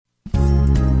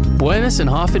Dennis and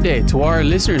Hafa Day to our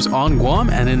listeners on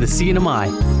Guam and in the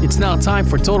CNMI. It's now time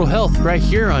for Total Health right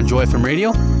here on Joy FM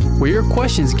Radio, where your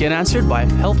questions get answered by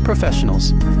health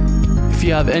professionals. If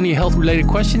you have any health-related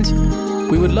questions,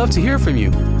 we would love to hear from you.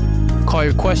 Call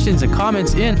your questions and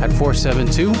comments in at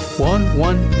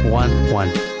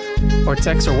 472-1111 or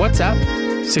text or WhatsApp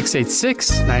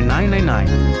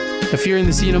 686-9999. If you're in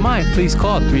the CNMI, please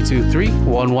call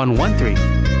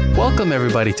 323-1113. Welcome,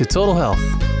 everybody, to Total Health.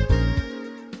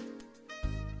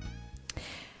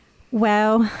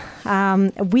 Well,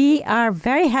 we are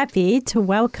very happy to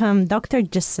welcome Dr.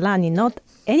 Jaslani, not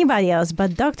anybody else,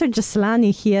 but Dr.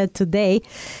 Jaslani here today.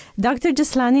 Dr.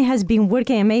 Jaslani has been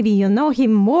working, and maybe you know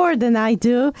him more than I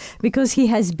do, because he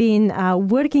has been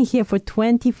working here for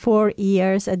 24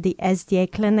 years at the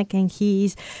SDA clinic, and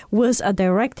he was a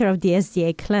director of the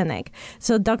SDA clinic.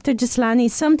 So, Dr.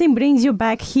 Jaslani, something brings you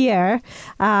back here,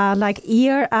 like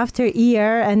year after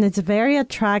year, and it's very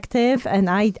attractive.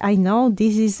 And I know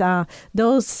this is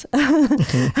those,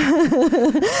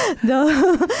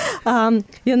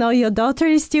 your daughter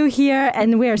is still here,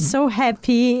 and we are so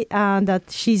happy that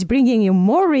she's bringing you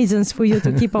more reasons for you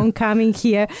to keep on coming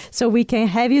here, so we can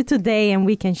have you today and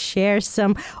we can share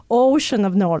some ocean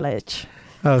of knowledge.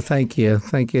 Oh, thank you.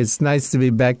 Thank you. It's nice to be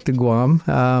back to Guam.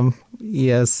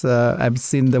 Yes, I've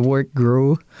seen the work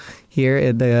grow here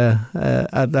at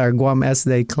our Guam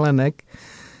SDA clinic,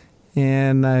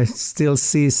 and I still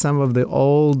see some of the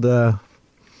old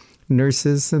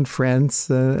nurses and friends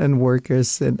and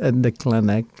workers at the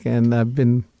clinic, and I've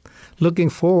been looking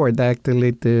forward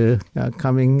actually to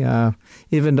coming,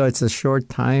 even though it's a short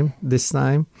time this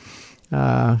time,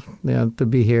 to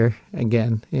be here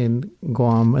again in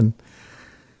Guam.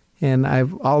 And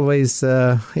I've always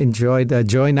enjoyed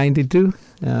Joy 92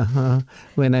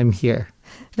 when I'm here.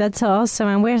 That's awesome,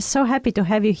 and we're so happy to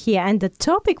have you here. And the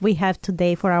topic we have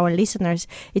today for our listeners,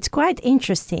 it's quite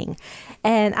interesting.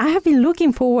 And I have been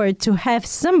looking forward to have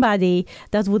somebody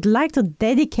that would like to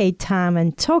dedicate time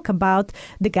and talk about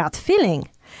the gut feeling.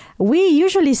 We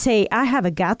usually say, I have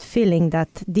a gut feeling that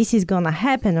this is going to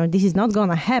happen or this is not going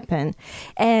to happen.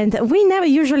 And we never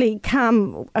usually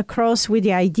come across with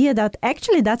the idea that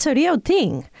actually that's a real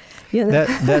thing. You know?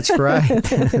 That's right.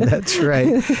 That's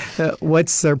right.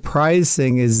 What's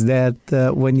surprising is that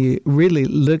when you really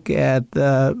look at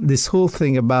this whole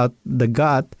thing about the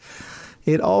gut,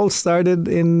 it all started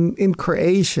in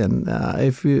creation,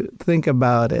 if you think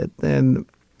about it. And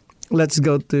let's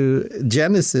go to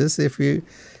Genesis. If we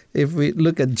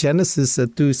look at Genesis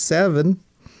 2:7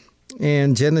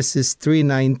 and Genesis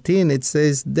 3:19, it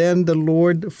says, "Then the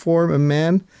Lord formed a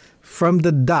man from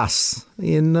the dust."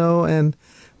 And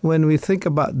when we think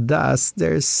about dust,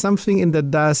 there's something in the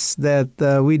dust that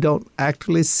we don't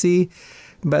actually see,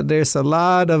 but there's a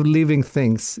lot of living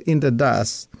things in the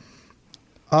dust.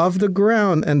 "Of the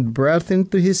ground, and breathed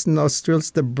into his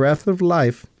nostrils the breath of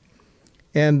life,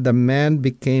 and the man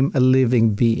became a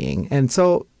living being." And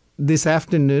so this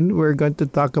afternoon, we're going to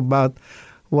talk about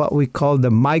what we call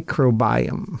the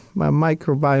microbiome. A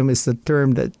microbiome is a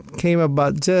term that came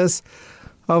about just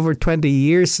over 20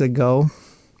 years ago.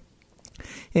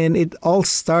 And it all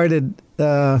started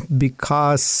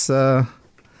because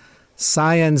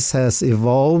science has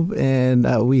evolved, and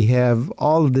we have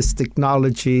all this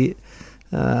technology,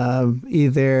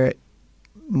 either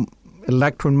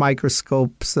electron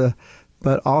microscopes,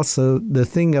 but also the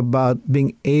thing about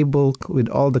being able, with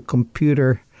all the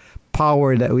computer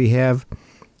power that we have,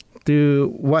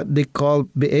 to what they call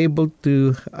be able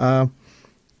to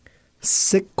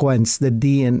sequence the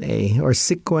DNA or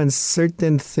sequence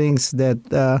certain things that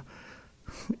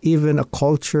even a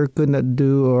culture could not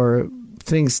do, or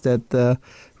things that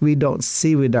we don't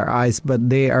see with our eyes, but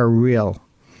they are real.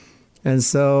 And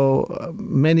so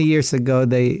many years ago,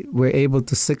 they were able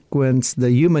to sequence the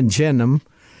human genome.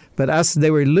 But as they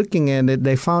were looking at it,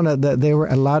 they found out that there were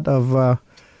a lot of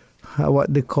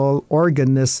what they call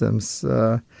organisms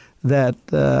that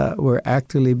were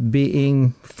actually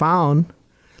being found.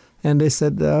 And they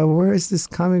said, where is this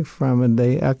coming from? And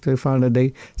they actually found that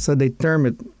they term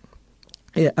it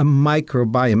a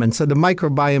microbiome. And so the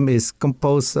microbiome is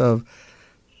composed of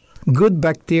good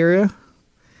bacteria.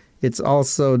 It's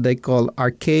also, they call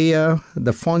archaea,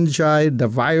 the fungi, the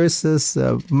viruses,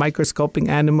 microscopic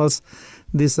animals.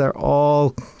 These are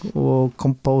all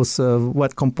composed of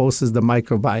what composes the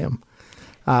microbiome.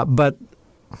 But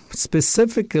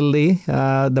specifically,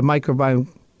 the microbiome,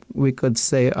 we could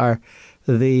say, are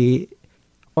the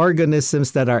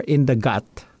organisms that are in the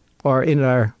gut or in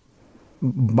our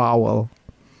bowel.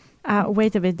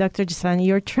 Wait a bit, Dr. Gislani.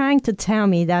 You're trying to tell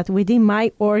me that within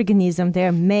my organism there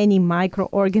are many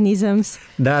microorganisms?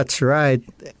 That's right.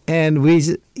 And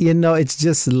it's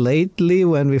just lately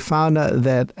when we found out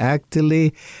that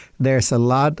actually there's a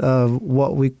lot of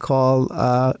what we call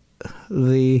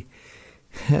the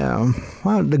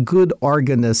good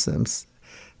organisms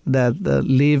that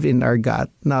live in our gut.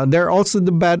 Now, there are also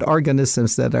the bad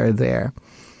organisms that are there.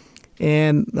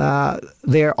 And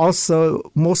they're also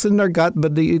mostly in our gut,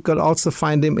 but you could also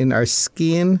find them in our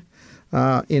skin,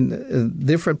 in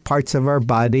different parts of our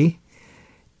body.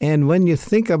 And when you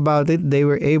think about it, they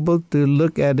were able to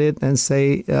look at it and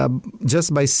say,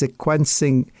 just by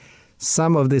sequencing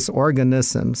some of these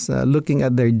organisms, looking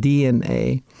at their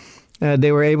DNA,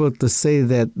 they were able to say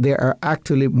that there are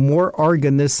actually more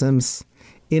organisms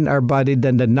in our body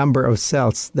than the number of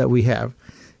cells that we have.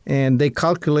 And they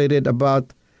calculated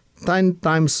about 10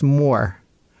 times more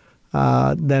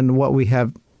than what we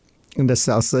have in the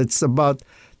cells. So it's about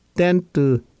 10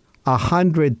 to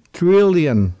 100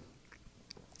 trillion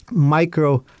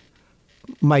microbial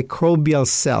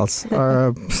cells,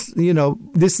 or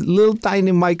these little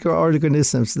tiny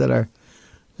microorganisms that are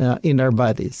in our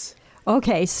bodies.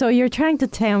 Okay, so you're trying to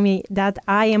tell me that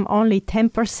I am only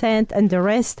 10% and the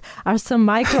rest are some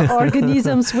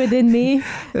microorganisms within me?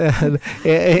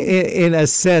 In a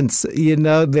sense,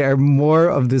 there are more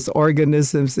of these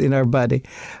organisms in our body.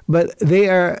 But they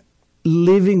are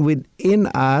living within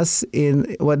us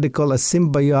in what they call a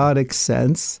symbiotic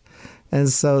sense. And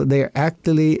so they're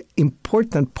actually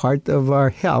important part of our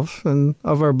health and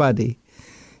of our body.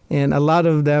 And a lot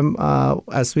of them,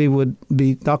 as we would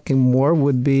be talking more,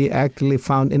 would be actually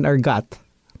found in our gut.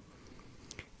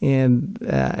 And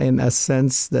in a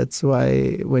sense, that's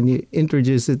why when you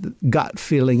introduce it, gut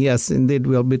feeling, yes, indeed,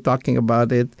 we'll be talking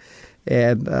about it.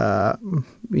 And,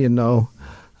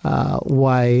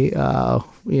 why,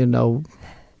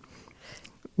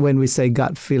 when we say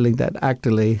gut feeling, that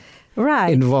actually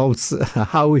involves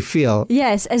how we feel.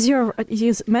 Yes, as you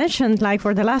mentioned, like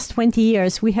for the last 20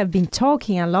 years, we have been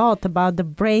talking a lot about the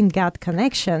brain-gut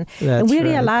connection. That's and we right.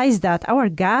 realized that our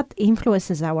gut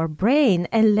influences our brain.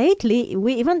 And lately,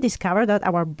 we even discovered that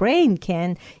our brain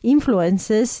can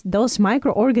influences those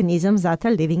microorganisms that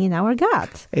are living in our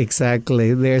gut.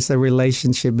 Exactly. There's a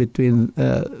relationship between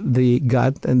the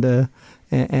gut and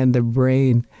the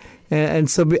brain. And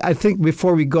so I think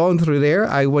before we go on through there,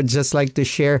 I would just like to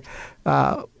share,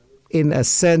 in a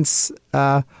sense,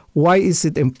 why is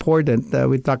it important?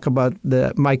 We talk about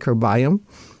the microbiome.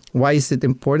 Why is it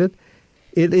important?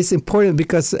 It is important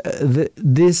because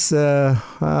these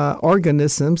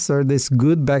organisms or this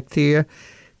good bacteria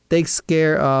takes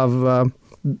care of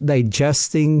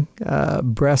digesting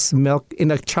breast milk in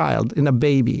a child, in a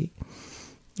baby.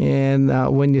 And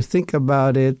when you think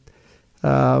about it,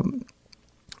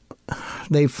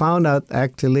 they found out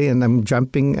actually, and I'm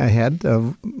jumping ahead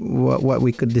of what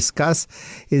we could discuss,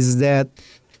 is that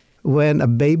when a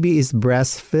baby is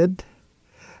breastfed,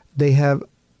 they have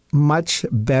much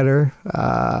better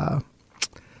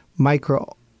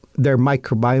their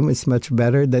microbiome is much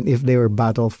better than if they were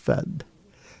bottle fed.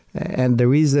 And the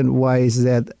reason why is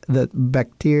that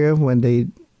bacteria, when they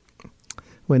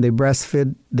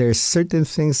breastfeed, there's certain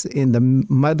things in the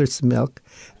mother's milk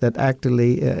that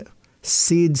actually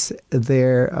seeds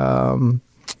their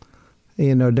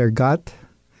their gut,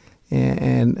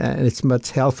 and it's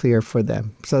much healthier for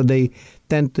them. So they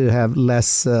tend to have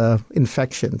less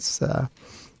infections.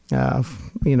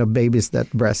 Babies that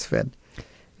breastfed.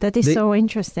 That is so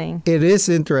interesting. It is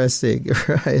interesting,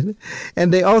 right?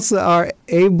 And they also are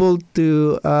able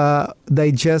to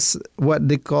digest what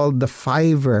they call the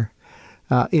fiber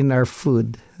in our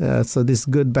food. So this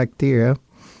good bacteria,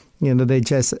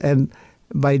 digest, and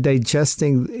by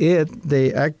digesting it,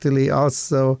 they actually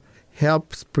also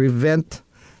helps prevent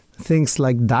things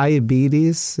like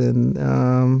diabetes and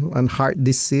heart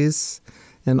disease,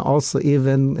 and also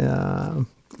even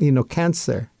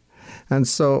cancer. And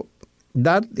so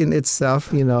that in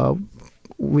itself,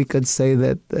 we could say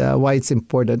that why it's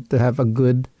important to have a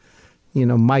good,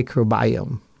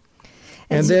 microbiome.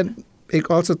 And then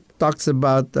it also talks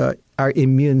about our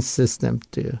immune system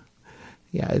too.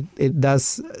 Yeah, it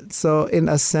does. So in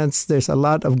a sense, there's a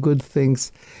lot of good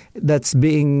things that's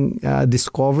being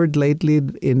discovered lately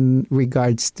in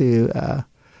regards to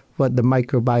what the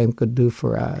microbiome could do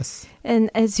for us.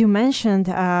 And as you mentioned,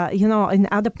 in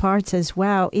other parts as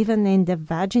well, even in the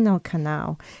vaginal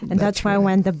canal. And that's why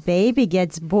when the baby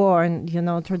gets born,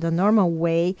 through the normal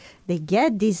way, they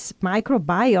get this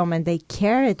microbiome and they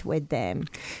carry it with them.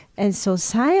 And so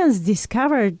science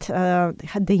discovered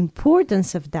the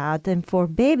importance of that. And for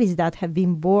babies that have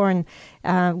been born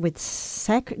with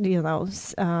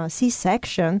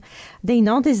C-section, they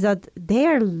noticed that they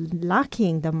are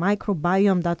lacking the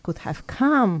microbiome that could have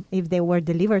come if they were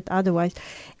delivered otherwise.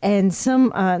 And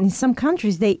in some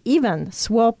countries, they even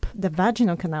swap the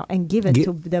vaginal canal and give it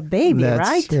to the baby,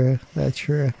 right? That's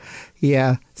true.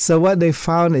 Yeah. So what they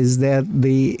found is that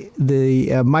the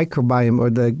microbiome or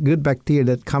the good bacteria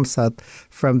that comes out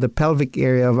from the pelvic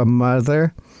area of a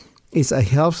mother is a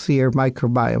healthier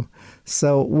microbiome.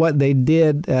 So what they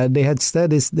did, they had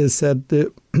studies. They said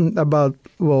about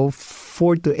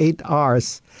 4 to 8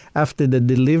 hours after the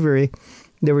delivery,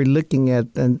 they were looking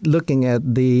at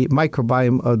the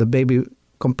microbiome of the baby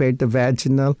compared to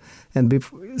vaginal and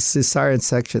cesarean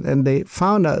section, and they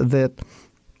found out that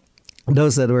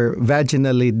those that were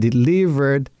vaginally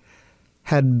delivered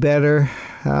had better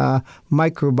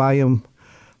microbiome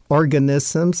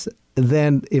organisms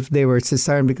than if they were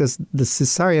cesarean, because the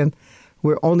cesarean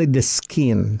were only the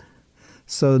skin.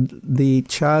 So the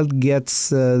child gets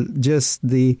just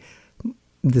the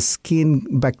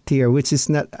skin bacteria, which is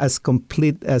not as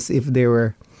complete as if they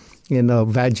were,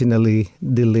 vaginally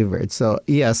delivered. So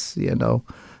yes,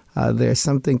 there's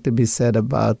something to be said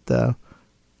about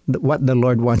what the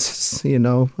Lord wants,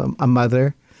 a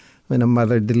mother. When a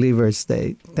mother delivers,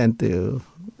 they tend to,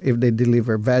 if they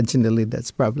deliver vaginally,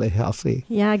 that's probably healthy.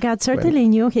 Yeah, God certainly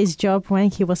knew his job when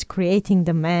he was creating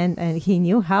the man, and he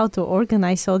knew how to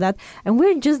organize all that. And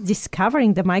we're just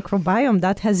discovering the microbiome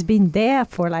that has been there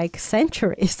for like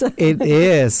centuries. It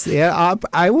is. Yeah,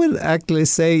 I would actually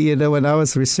say, when I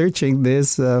was researching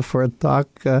this for a talk,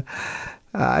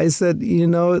 I said,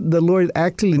 the Lord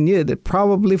actually knew it,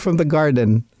 probably from the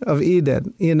Garden of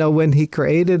Eden. When he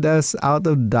created us out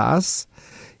of dust,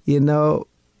 in a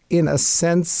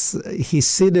sense, he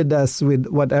seeded us with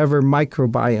whatever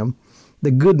microbiome,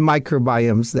 the good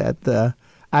microbiomes that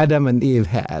Adam and Eve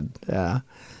had.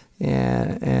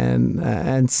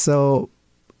 And so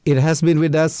it has been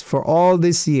with us for all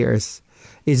these years.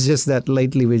 It's just that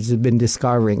lately we've been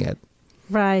discovering it.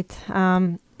 Right.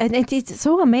 And it's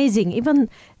so amazing. Even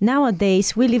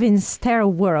nowadays, we live in a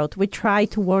sterile world. We try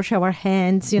to wash our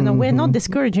hands. We're not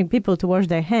discouraging people to wash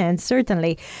their hands,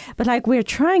 certainly. But we're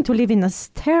trying to live in a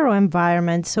sterile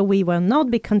environment so we will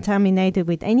not be contaminated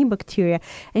with any bacteria.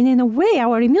 And in a way,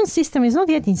 our immune system is not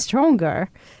getting stronger.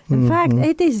 In fact,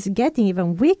 it is getting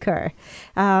even weaker.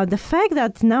 The fact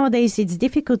that nowadays it's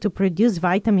difficult to produce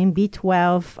vitamin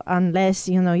B12 unless,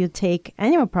 you take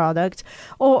animal products,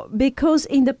 or because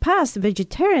in the past,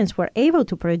 vegetarians were able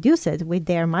to produce it with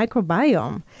their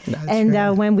microbiome.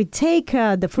 Right. When we take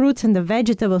the fruits and the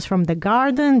vegetables from the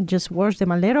garden, just wash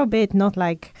them a little bit, not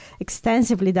like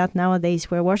extensively that nowadays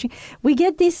we're washing, we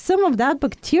get some of that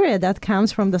bacteria that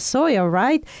comes from the soil,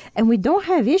 right? And we don't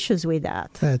have issues with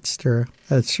that. That's true.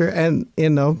 That's true. And,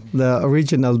 the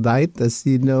original diet, as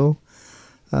you know,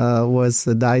 was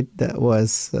a diet that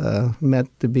was meant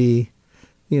to be,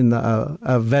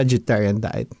 a vegetarian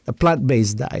diet, a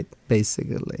plant-based diet,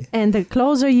 basically. And the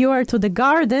closer you are to the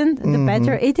garden, the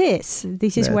better it is.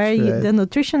 This is where the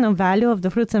nutritional value of the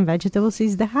fruits and vegetables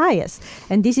is the highest.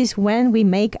 And this is when we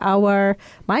make our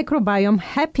microbiome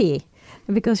happy,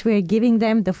 because we're giving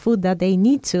them the food that they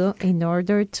need to in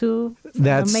order to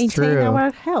maintain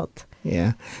our health.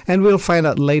 Yeah, and we'll find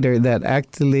out later that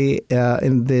actually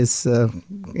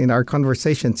in our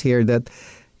conversations here that,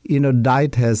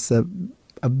 diet has a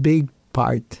big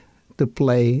part to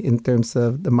play in terms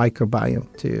of the microbiome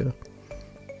too.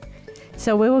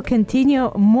 So we will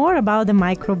continue more about the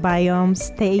microbiome.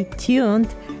 Stay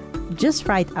tuned just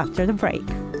right after the break.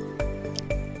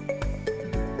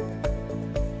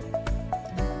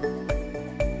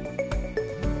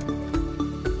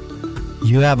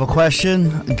 You have a question?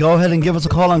 Go ahead and give us a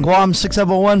call on Guam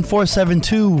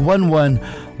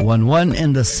 671-472-1111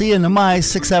 in the CNMI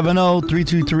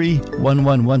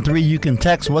 670-323-1113. You can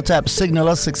text, WhatsApp, signal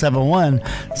us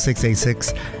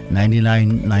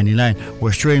 671-686-9999.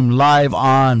 We're streamed live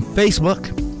on Facebook.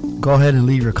 Go ahead and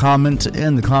leave your comment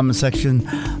in the comment section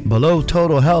below.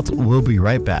 Total Health. We'll be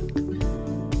right back.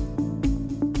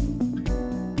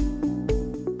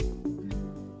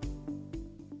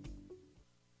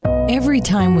 Every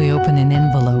time we open an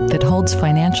envelope that holds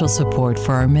financial support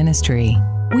for our ministry,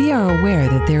 we are aware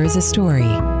that there is a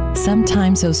story.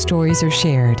 Sometimes those stories are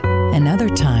shared, And other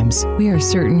times, we are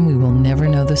certain we will never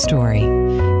know the story.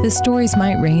 The stories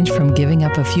might range from giving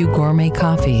up a few gourmet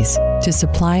coffees to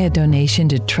supply a donation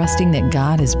to trusting that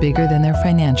God is bigger than their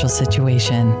financial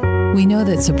situation. We know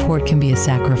that support can be a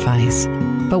sacrifice,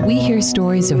 but we hear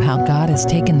stories of how God has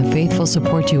taken the faithful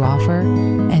support you offer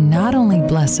and not only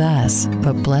bless us,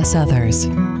 but bless others.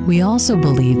 We also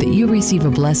believe that you receive a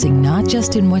blessing not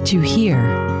just in what you hear,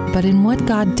 but in what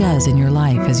God does in your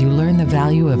life as you learn the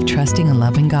value of trusting a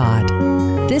loving God.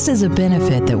 This is a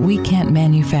benefit that we can't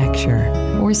manufacture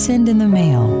or send in the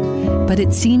mail, but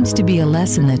it seems to be a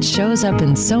lesson that shows up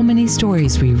in so many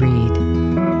stories we read.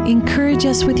 Encourage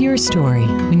us with your story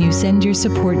when you send your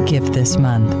support gift this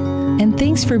month. And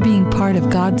thanks for being part of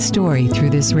God's story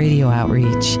through this radio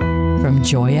outreach. From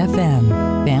Joy FM,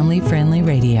 family-friendly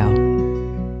radio.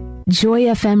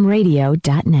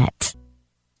 JoyFMRadio.net.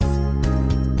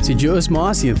 Si Joe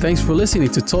Esmasi, and thanks for listening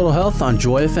to Total Health on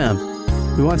Joy FM.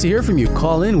 We want to hear from you.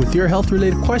 Call in with your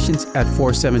health-related questions at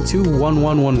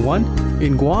 472-1111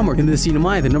 in Guam or in the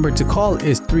CNMI. The number to call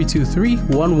is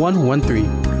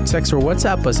 323-1113. Text or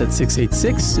WhatsApp us at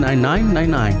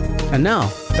 686-9999. And now,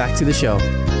 back to the show.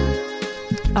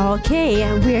 Okay,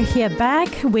 and we're here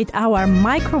back with our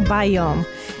microbiome.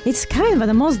 It's kind of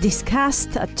the most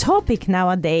discussed topic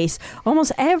nowadays.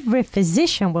 Almost every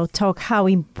physician will talk how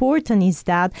important is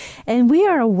that. And we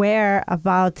are aware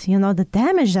about, the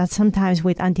damage that sometimes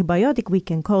with antibiotic we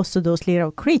can cause to those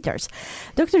little critters.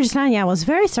 Dr. Gislani, I was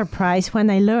very surprised when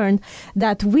I learned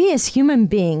that we as human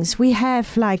beings, we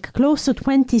have like close to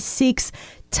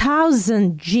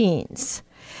 26,000 genes.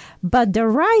 But the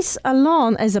rice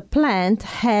alone as a plant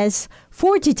has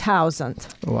 40,000.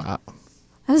 Wow.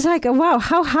 I was like, wow,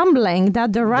 how humbling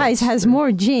that the rice has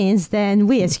more genes than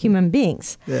we as human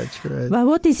beings. That's right. But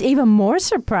what is even more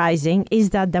surprising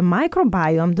is that the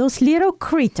microbiome, those little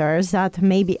critters that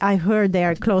maybe I heard they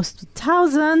are close to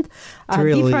 1,000,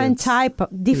 different type. Oh,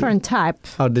 the different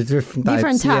types.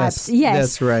 Different types, yes.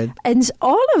 That's right. And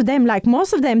all of them, like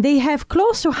most of them, they have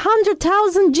close to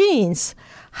 100,000 genes.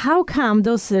 How come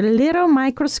those little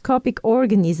microscopic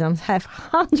organisms have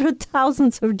hundreds of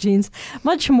thousands of genes,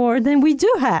 much more than we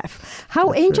do have?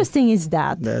 How interesting is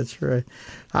that? That's right.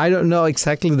 I don't know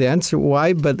exactly the answer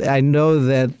why, but I know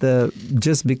that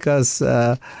just because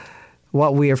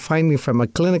what we are finding from a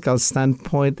clinical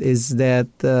standpoint is that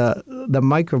the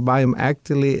microbiome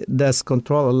actually does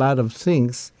control a lot of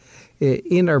things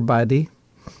in our body.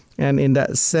 And in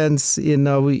that sense,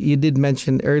 you did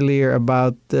mention earlier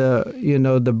about,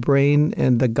 the brain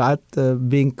and the gut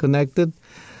being connected.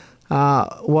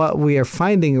 What we are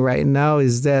finding right now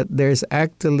is that there's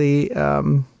actually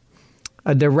a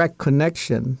direct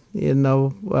connection,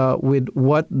 with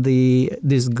what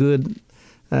this good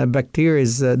bacteria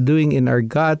is doing in our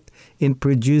gut in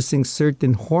producing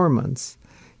certain hormones.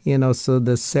 So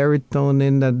the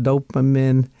serotonin, the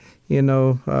dopamine,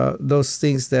 those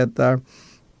things that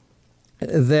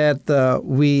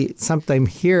we sometimes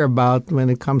hear about when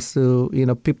it comes to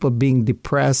people being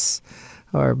depressed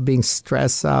or being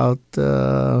stressed out,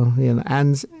 with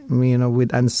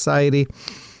anxiety.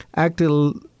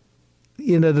 Actually,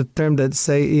 the term that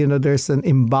say there's an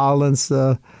imbalance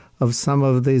of some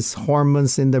of these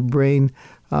hormones in the brain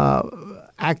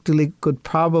actually could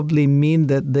probably mean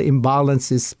that the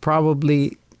imbalance is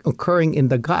probably occurring in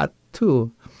the gut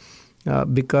too.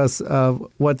 Because of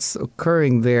what's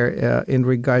occurring there in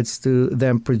regards to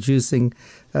them producing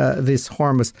these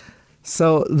hormones.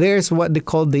 So there's what they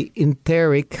call the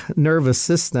enteric nervous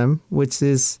system, which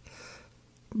is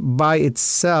by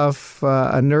itself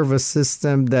a nervous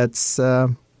system that's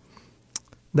in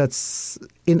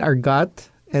our gut.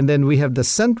 And then we have the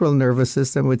central nervous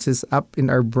system, which is up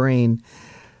in our brain.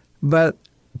 But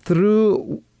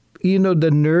through,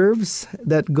 the nerves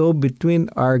that go between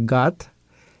our gut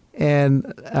and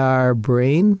our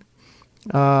brain,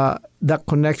 that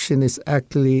connection is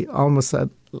actually almost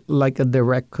like a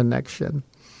direct connection.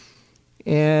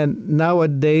 And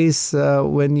nowadays,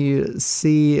 when you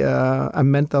see a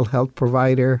mental health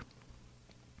provider,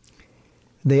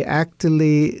 they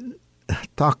actually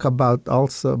talk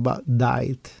also about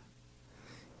diet.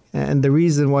 And the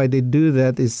reason why they do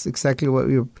that is exactly what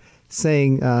we were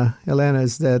saying, Elena,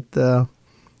 is that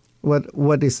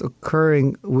what is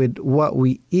occurring with what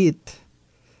we eat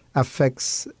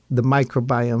affects the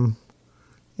microbiome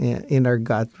in our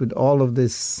gut with all of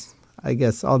this, I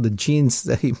guess, all the genes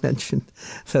that he mentioned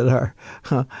that are,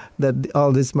 that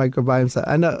all these microbiomes are.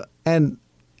 And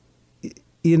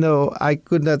I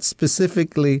could not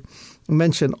specifically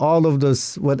mention all of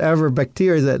those, whatever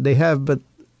bacteria that they have, but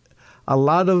a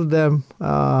lot of them,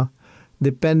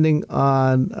 depending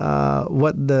on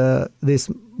what this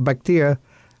bacteria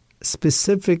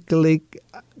specifically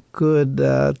could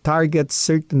target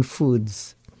certain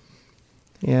foods.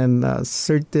 And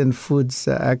certain foods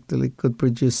actually could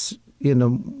produce,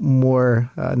 more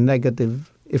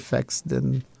negative effects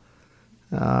than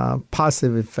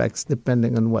positive effects,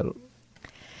 depending on what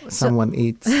someone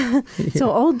eats. So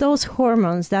all those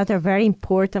hormones that are very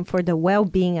important for the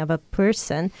well-being of a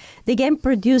person, they get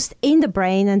produced in the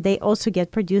brain and they also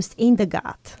get produced in the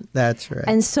gut. That's right.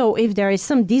 And so if there is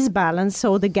some disbalance,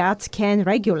 so the gut can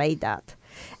regulate that.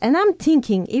 And I'm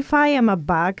thinking, if I am a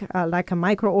bug, like a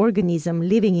microorganism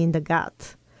living in the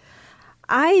gut,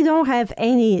 I don't have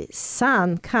any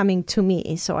sun coming to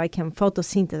me so I can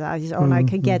photosynthesize or I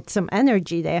can get some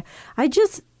energy there. I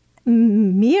just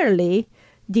merely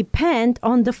depend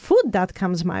on the food that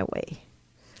comes my way.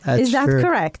 Is that true.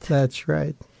 correct? That's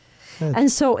right. And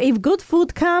so if good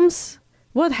food comes,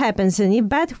 what happens? And if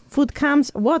bad food comes,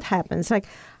 what happens? Like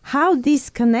how this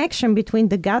connection between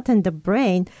the gut and the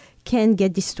brain can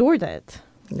get distorted.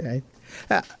 Right.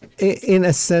 In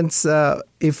a sense,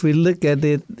 if we look at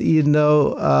it,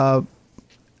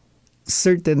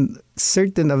 certain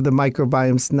of the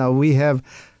microbiomes now, we have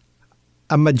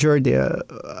a majority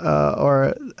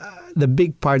or the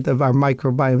big part of our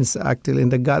microbiome is actually in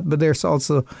the gut, but there's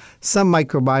also some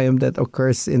microbiome that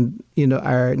occurs in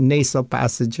our nasal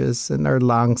passages, in our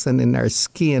lungs, and in our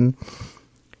skin.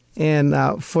 And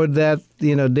for that,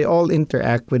 they all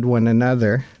interact with one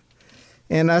another.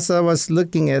 And as I was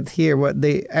looking at here, what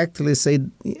they actually say,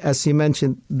 as you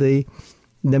mentioned, the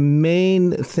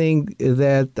main thing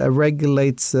that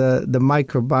regulates the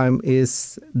microbiome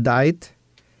is diet.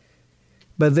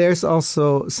 But there's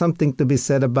also something to be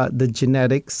said about the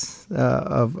genetics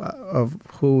of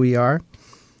who we are.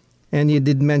 And you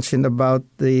did mention about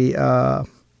the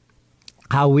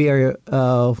how we are,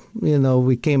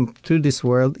 we came to this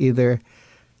world either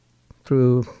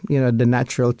through, the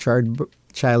natural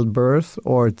childbirth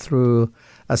or through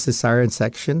a cesarean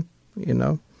section,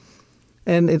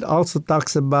 And it also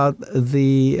talks about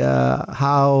the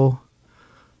how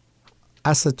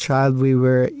as a child we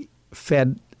were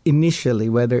fed initially,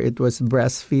 whether it was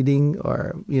breastfeeding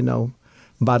or,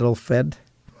 bottle fed.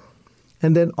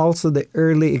 And then also the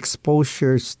early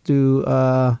exposures to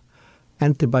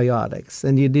antibiotics.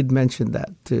 And you did mention that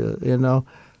too,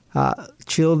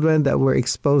 children that were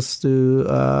exposed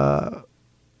to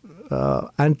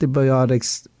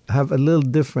antibiotics have a little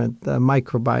different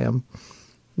microbiome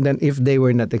than if they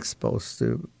were not exposed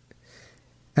to.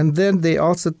 And then they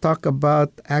also talk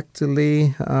about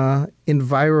actually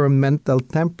environmental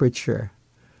temperature.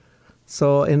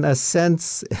 So in a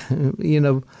sense,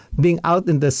 being out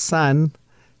in the sun,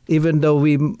 even though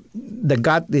the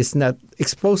gut is not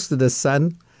exposed to the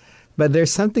sun, but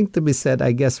there's something to be said,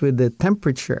 I guess, with the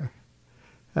temperature.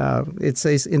 It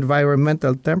says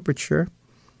environmental temperature.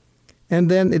 And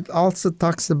then it also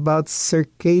talks about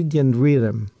circadian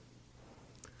rhythm.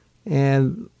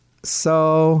 And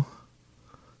so,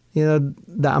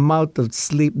 the amount of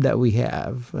sleep that we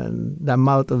have and the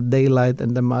amount of daylight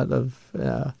and the amount of,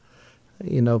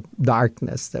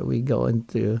 darkness that we go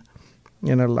into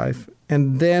in our life.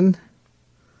 And then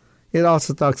it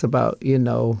also talks about,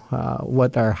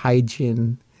 what our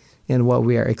hygiene and what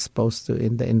we are exposed to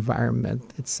in the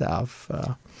environment itself.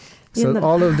 So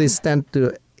all of these tend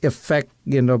to affect,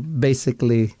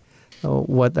 basically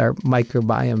what our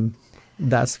microbiome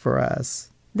does for us.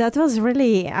 That was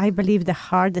really, I believe, the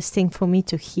hardest thing for me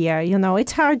to hear.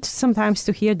 It's hard sometimes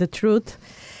to hear the truth.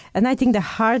 And I think the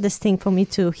hardest thing for me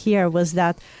to hear was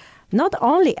that not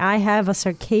only I have a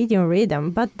circadian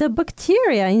rhythm, but the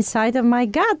bacteria inside of my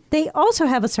gut, they also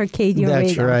have a circadian rhythm.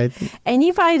 That's right. And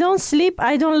if I don't sleep,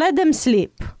 I don't let them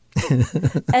sleep.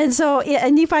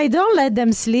 and if I don't let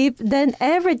them sleep, then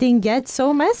everything gets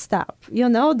so messed up.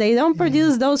 They don't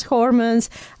produce those hormones.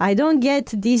 I don't get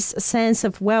this sense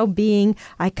of well-being.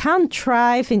 I can't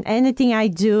thrive in anything I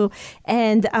do.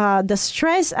 And the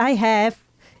stress I have,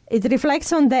 it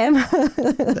reflects on them.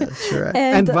 That's right.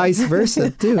 And vice versa,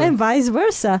 too. And vice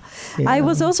versa. Yeah. I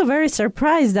was also very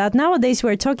surprised that nowadays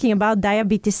we're talking about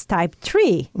diabetes type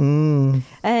 3. Mm.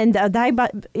 And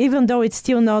even though it's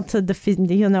still not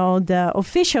the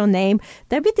official name,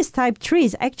 diabetes type 3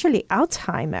 is actually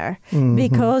Alzheimer,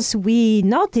 because we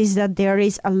notice that there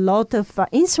is a lot of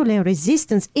insulin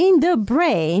resistance in the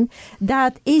brain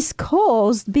that is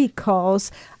caused because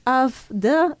of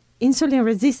the insulin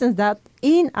resistance that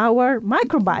in our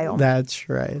microbiome. That's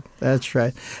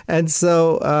right. And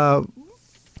so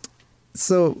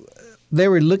they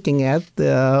were looking at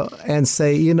and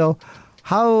say,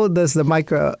 how does the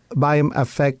microbiome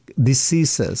affect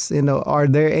diseases? Are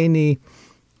there any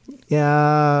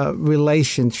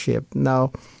relationship?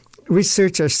 Now,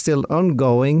 research are still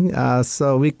ongoing,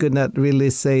 so we could not really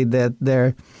say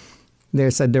that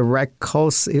there's a direct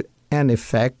cause and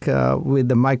effect with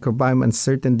the microbiome and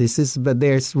certain diseases, but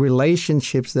there's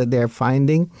relationships that they're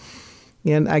finding.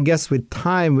 And I guess with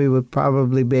time, we would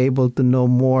probably be able to know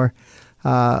more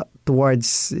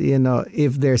towards,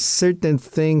 if there's certain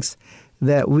things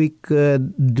that we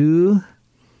could do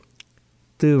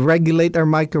to regulate our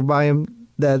microbiome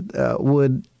that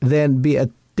would then be a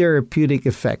therapeutic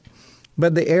effect.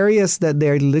 But the areas that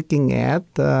they're looking at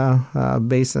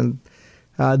based on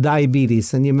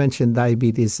diabetes, and you mentioned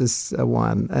diabetes is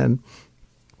one,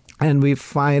 and we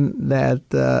find that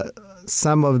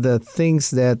some of the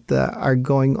things that are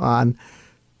going on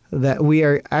that we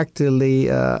are actually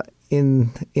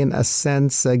in a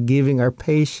sense giving our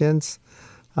patients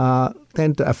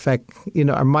tend to affect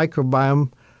our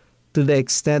microbiome to the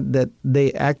extent that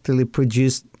they actually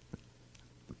produce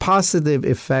positive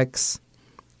effects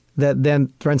that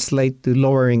then translate to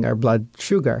lowering our blood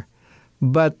sugar.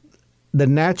 But the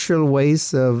natural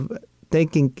ways of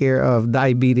taking care of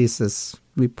diabetes, as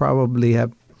we probably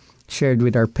have shared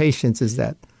with our patients, is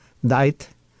that diet,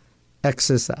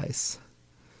 exercise,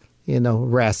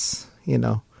 rest,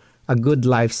 a good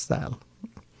lifestyle.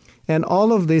 And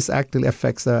all of this actually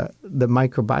affects the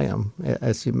microbiome,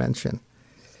 as you mentioned.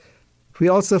 We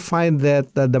also find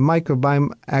that the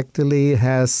microbiome actually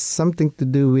has something to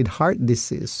do with heart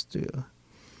disease too,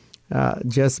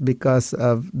 just because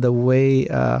of the way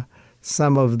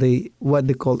some of the what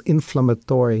they call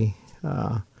inflammatory,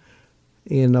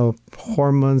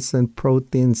 hormones and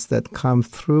proteins that come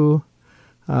through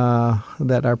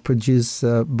that are produced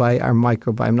by our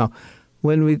microbiome. Now,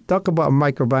 when we talk about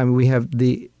microbiome, we have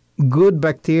the good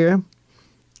bacteria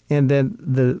and then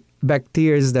the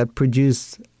bacteria that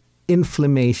produce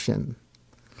inflammation.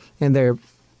 And there are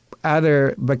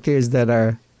other bacteria that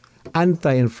are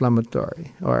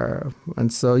anti-inflammatory.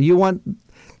 And so you want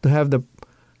to have the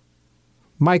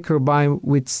microbiome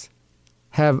which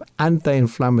have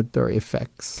anti-inflammatory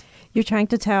effects. You're trying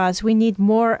to tell us we need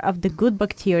more of the good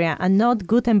bacteria and not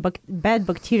good and bad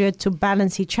bacteria to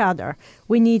balance each other.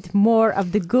 We need more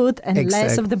of the good and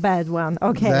less of the bad one.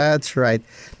 Okay. That's right.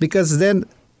 Because then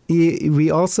we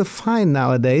also find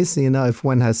nowadays, if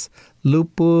one has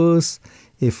lupus,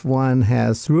 if one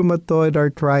has rheumatoid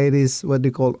arthritis, what they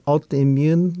call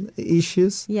autoimmune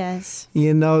issues. Yes.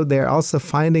 They're also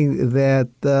finding that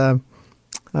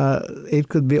it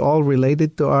could be all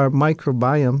related to our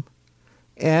microbiome.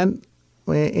 And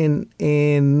in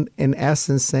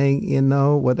essence saying,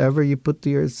 whatever you put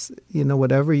to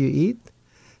whatever you eat,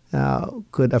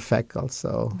 could affect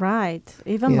also. Right.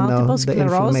 Even multiple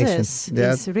sclerosis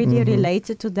is really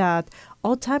related to that.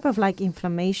 All type of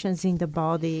inflammations in the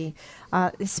body,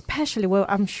 especially,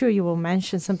 I'm sure you will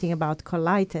mention something about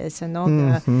colitis and all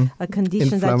the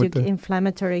conditions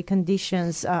inflammatory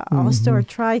conditions,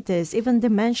 osteoarthritis, even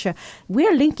dementia.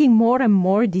 We're linking more and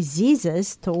more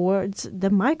diseases towards the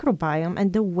microbiome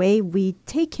and the way we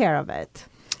take care of it.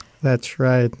 That's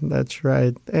right.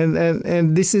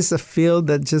 And this is a field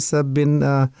that just have been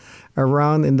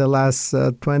around in the last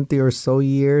 20 or so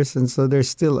years, and so there's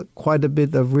still quite a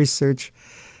bit of research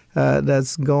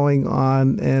that's going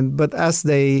on. But as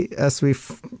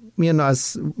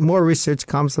more research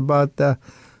comes about,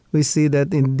 we see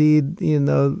that indeed,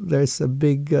 there's a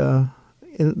big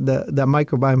the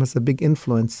microbiome has a big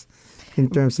influence in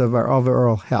terms of our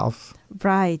overall health.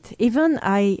 Right. Even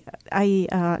I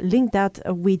link that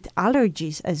with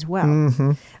allergies as well.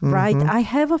 Right. I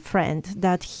have a friend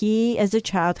that he, as a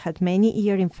child, had many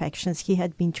ear infections. He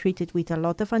had been treated with a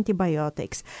lot of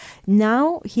antibiotics.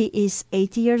 Now he is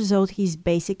 80 years old. He's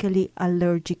basically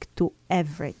allergic to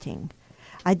everything.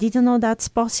 I didn't know that's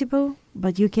possible,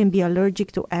 but you can be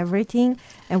allergic to everything.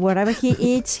 And whatever he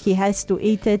eats, he has to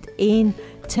eat it in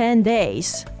 10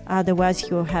 days. Otherwise,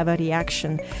 he'll have a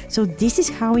reaction. So this is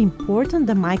how important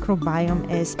the microbiome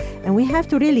is. And we have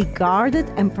to really guard it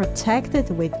and protect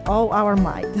it with all our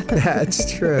might.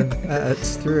 That's true.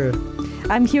 That's true.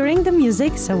 I'm hearing the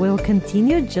music, so we'll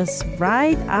continue just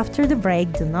right after the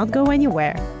break. Do not go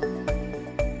anywhere.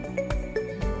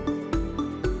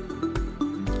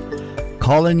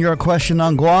 Call in your question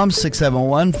on Guam,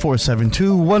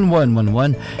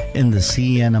 671-472-1111. In the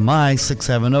CNMI,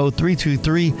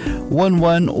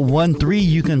 670-323-1113.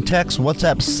 You can text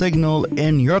WhatsApp signal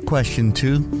in your question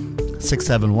to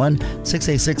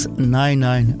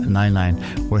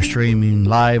 671-686-9999. We're streaming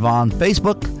live on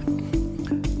Facebook.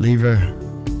 Leave your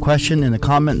question in the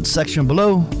comment section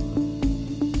below.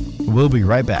 We'll be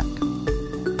right back.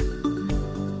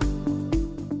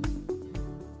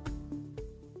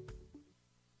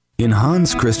 In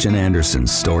Hans Christian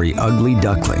Andersen's story Ugly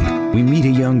Duckling, we meet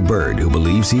a young bird who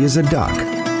believes he is a duck.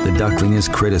 The duckling is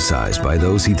criticized by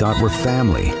those he thought were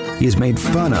family. He is made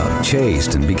fun of,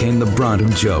 chased, and became the brunt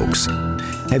of jokes.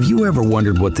 Have you ever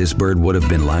wondered what this bird would have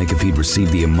been like if he'd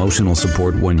received the emotional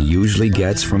support one usually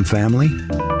gets from family?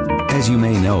 As you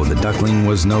may know, the duckling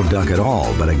was no duck at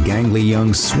all, but a gangly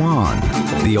young swan.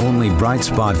 The only bright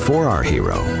spot for our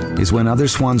hero is when other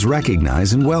swans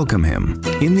recognize and welcome him.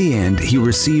 In the end, he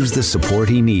receives the support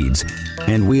he needs,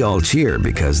 and we all cheer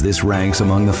because this ranks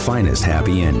among the finest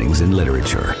happy endings in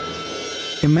literature.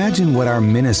 Imagine what our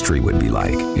ministry would be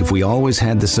like if we always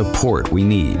had the support we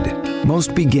need.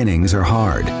 Most beginnings are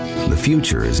hard. The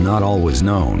future is not always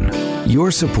known.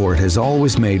 Your support has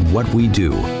always made what we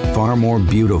do far more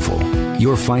beautiful.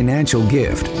 Your financial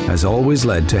gift has always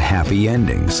led to happy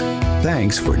endings.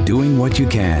 Thanks for doing what you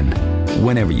can,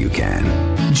 whenever you can.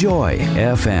 Joy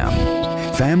FM.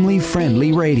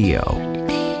 Family-friendly radio.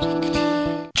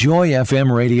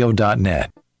 JoyFMRadio.net.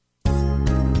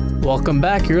 Welcome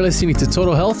back. You're listening to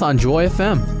Total Health on Joy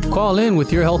FM. Call in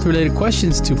with your health-related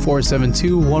questions to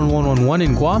 472-1111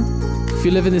 in Guam. If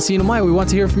you live in the CNMI, we want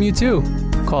to hear from you too.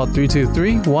 Call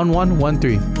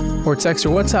 323-1113 or text or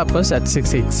WhatsApp us at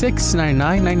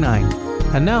 686-9999.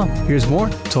 And now, here's more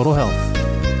Total Health.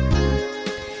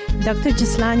 Dr.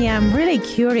 Gislani, I'm really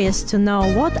curious to know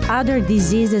what other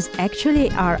diseases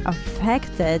actually are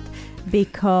affected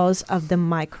because of the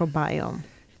microbiome.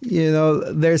 You know,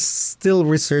 there's still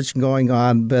research going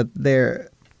on, but they're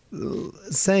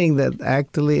saying that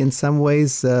actually in some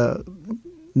ways the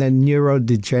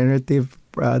neurodegenerative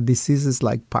diseases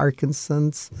like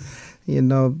Parkinson's, you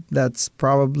know, that's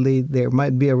probably there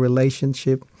might be a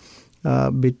relationship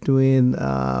between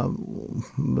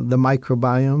the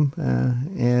microbiome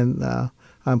and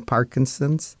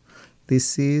Parkinson's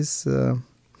disease.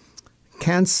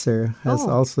 Cancer has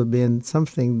also been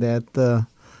something that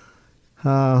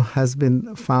has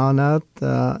been found out.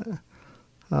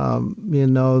 You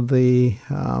know,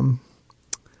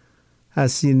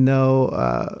 as you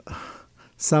know,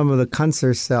 some of the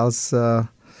cancer cells are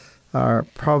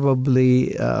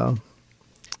probably,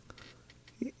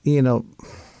 you know,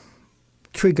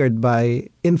 triggered by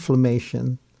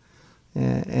inflammation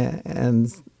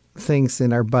and things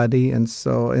in our body. And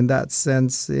so in that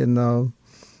sense, you know,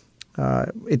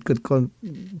 it could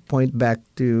point back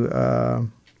to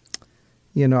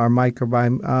you know, our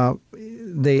microbiome.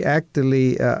 They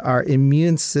actually, our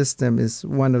immune system is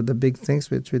one of the big things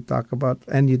which we talk about.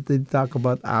 And you did talk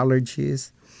about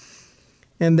allergies.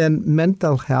 And then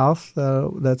mental health,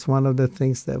 that's one of the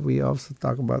things that we also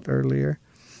talked about earlier.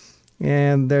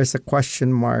 And there's a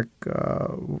question mark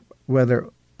whether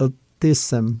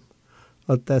autistic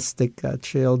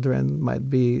children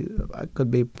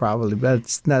could be probably, but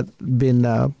it's not been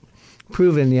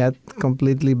proven yet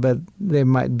completely, but there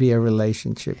might be a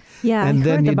relationship. Yeah, and I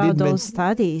then heard about those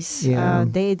studies. Yeah.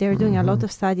 They're doing a lot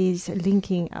of studies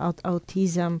linking out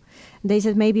autism. They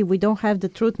said maybe we don't have the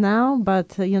truth now,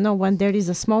 but you know, when there is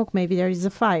a smoke, maybe there is a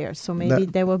fire. So maybe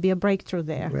there will be a breakthrough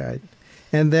there. Right.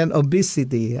 And then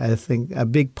obesity, I think, a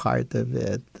big part of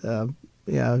it.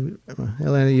 Yeah,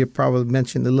 Helena, you probably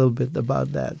mentioned a little bit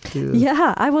about that too.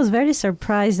 Yeah, I was very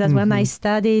surprised that when I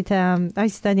studied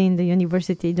in the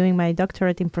university doing my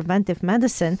doctorate in preventive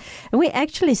medicine, and we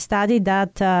actually studied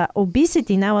that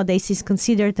obesity nowadays is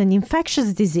considered an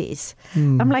infectious disease.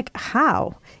 I'm like,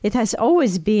 how? It has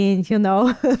always been, you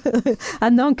know, a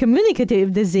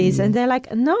non-communicative disease. And they're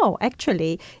like, no,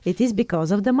 actually, it is because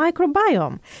of the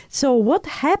microbiome. So what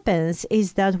happens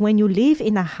is that when you live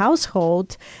in a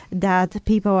household that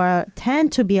people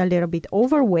tend to be a little bit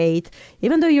overweight,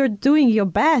 even though you're doing your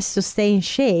best to stay in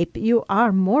shape, you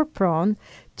are more prone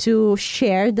to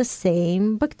share the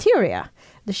same bacteria.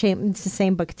 The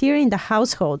same bacteria in the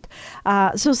household.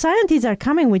 So scientists are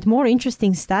coming with more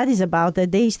interesting studies about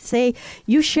that. They say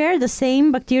you share the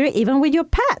same bacteria even with your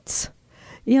pets.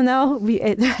 You know,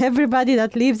 everybody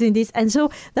that lives in this. And so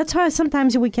that's why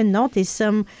sometimes we can notice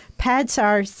some pets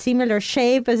are similar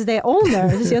shape as their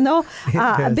owners, you know,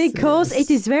 because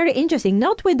it is very interesting.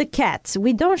 Not with the cats.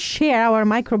 We don't share our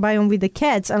microbiome with the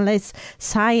cats unless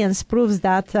science proves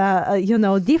that, you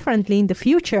know, differently in the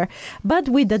future. But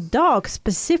with the dogs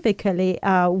specifically,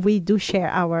 we do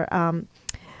share our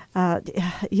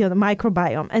you know, the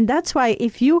microbiome. And that's why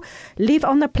if you live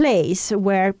on a place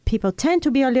where people tend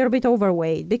to be a little bit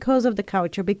overweight because of the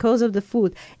culture, because of the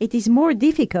food, it is more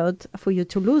difficult for you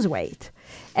to lose weight.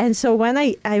 And so when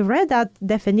I read that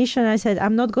definition, I said,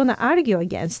 I'm not going to argue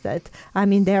against it. I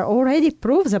mean, there are already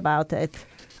proofs about it.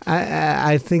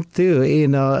 I think too,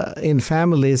 in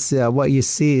families, what you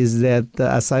see is that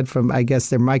aside from, I guess,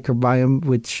 their microbiome,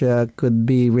 which could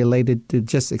be related to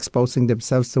just exposing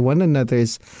themselves to one another,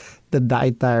 is the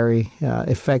dietary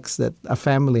effects that a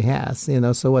family has.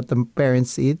 So what the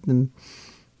parents eat and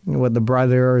what the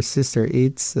brother or sister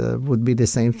eats would be the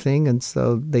same thing, and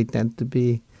so they tend to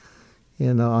be,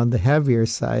 on the heavier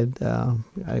side.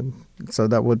 So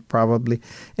that would probably,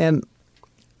 and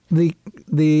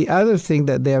the other thing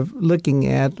that they're looking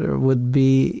at would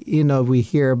be, we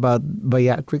hear about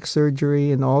bariatric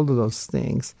surgery and all of those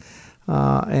things,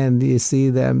 and you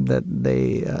see them that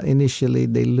they initially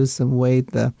they lose some weight.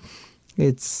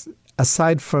 It's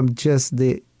aside from just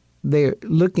they're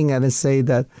looking at it and say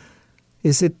that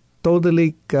is it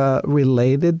totally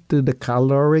related to the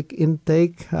caloric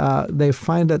intake? They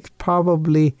find that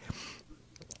probably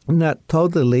not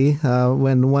totally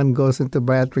when one goes into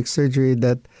bariatric surgery,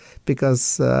 that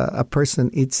because a person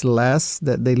eats less,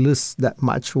 that they lose that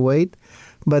much weight.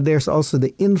 But there's also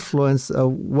the influence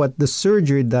of what the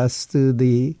surgery does to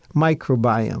the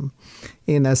microbiome,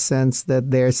 in a sense that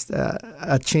there's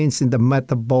a change in the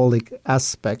metabolic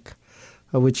aspect,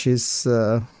 which is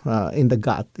in the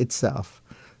gut itself.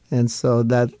 And so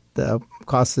that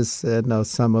causes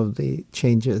some of the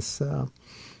changes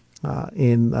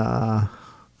in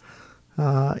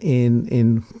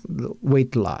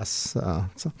weight loss.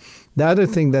 So the other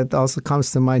thing that also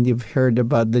comes to mind, you've heard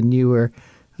about the newer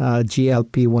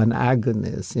GLP-1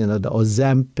 agonists, the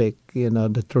Ozempic,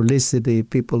 the Trulicity,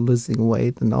 people losing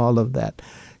weight and all of that.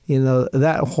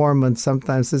 That hormone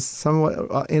sometimes is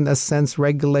somewhat, in a sense,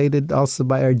 regulated also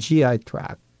by our GI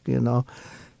tract,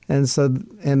 And so,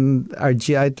 and our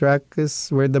GI tract is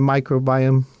where the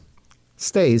microbiome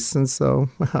stays. And so,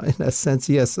 in a sense,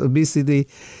 yes, obesity,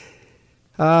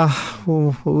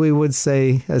 we would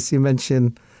say, as you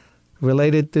mentioned,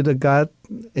 related to the gut.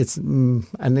 It's an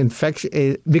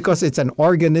infection because it's an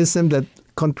organism that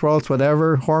controls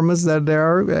whatever hormones that there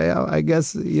are. I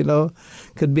guess,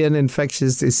 could be an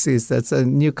infectious disease. That's a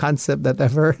new concept that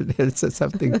I've heard. It's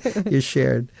something you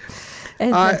shared.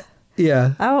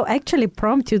 Yeah. I'll actually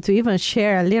prompt you to even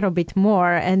share a little bit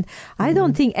more. And I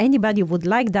don't think anybody would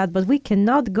like that, but we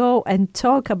cannot go and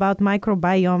talk about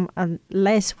microbiome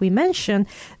unless we mention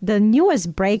the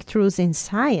newest breakthroughs in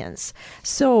science.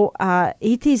 So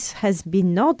has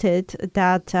been noted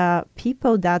that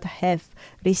people that have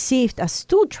received a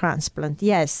stool transplant,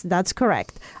 yes, that's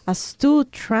correct, a stool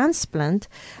transplant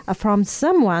from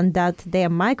someone that their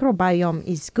microbiome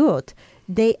is good,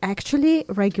 they actually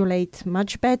regulate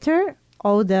much better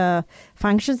all the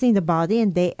functions in the body,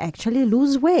 and they actually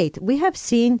lose weight. We have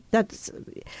seen that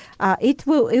it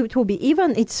will be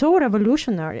even, it's so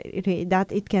revolutionary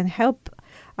that it can help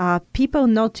people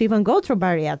not to even go through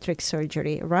bariatric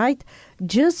surgery, right?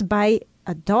 Just by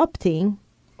adopting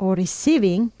or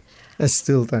receiving a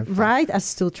stool transplant. Right, a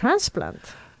stool transplant.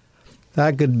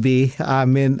 That could be. I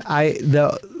mean,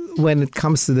 when it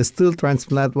comes to the stool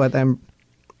transplant, what I'm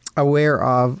aware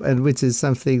of, and which is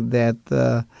something that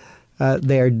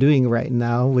they are doing right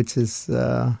now, which is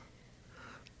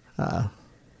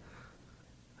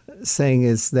saying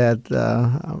is that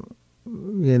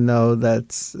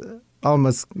that's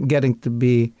almost getting to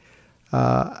be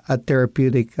a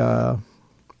therapeutic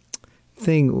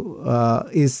thing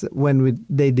is when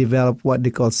they develop what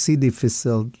they call C.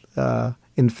 difficile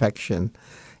infection.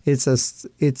 It's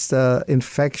a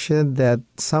infection that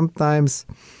sometimes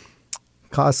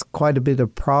cause quite a bit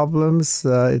of problems.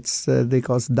 They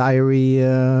cause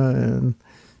diarrhea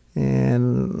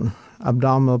and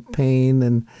abdominal pain,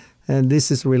 and this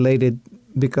is related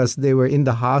because they were in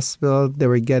the hospital, they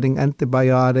were getting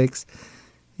antibiotics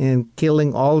and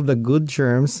killing all the good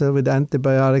germs with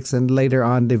antibiotics, and later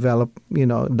on develop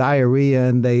diarrhea,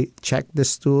 and they check the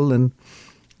stool and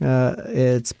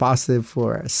it's positive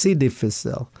for C.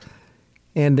 difficile.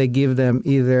 And they give them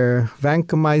either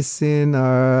vancomycin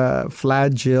or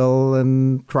Flagyl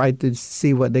and try to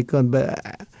see what they can, but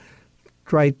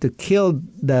try to kill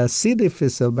the C.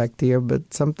 difficile bacteria,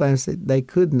 but sometimes they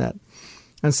could not.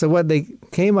 And so what they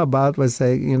came about was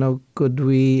could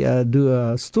we do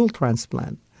a stool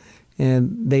transplant?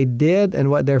 And they did, and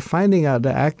what they're finding out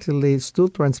that actually stool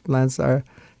transplants are,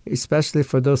 especially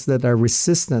for those that are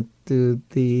resistant to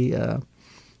the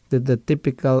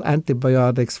typical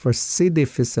antibiotics for C.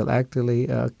 difficile, actually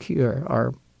cure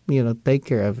or take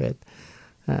care of it.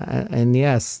 And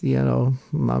yes,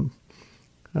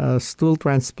 stool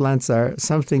transplants are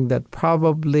something that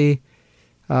probably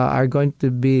are going to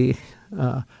be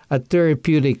a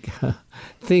therapeutic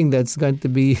thing that's going to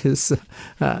be used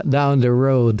down the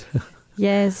road.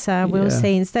 Yes, we'll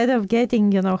say instead of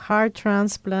getting, heart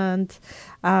transplant,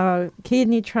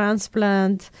 kidney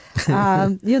transplant,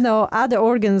 other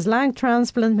organs, lung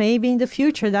transplant. Maybe in the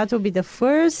future that will be the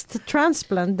first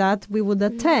transplant that we would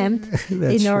attempt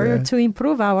in order to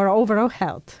improve our overall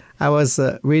health. I was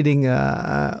reading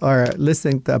or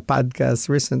listening to a podcast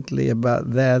recently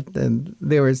about that, and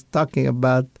they were talking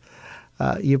about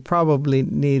you probably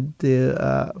need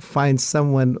to find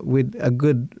someone with a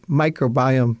good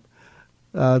microbiome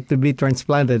to be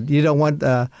transplanted. You don't want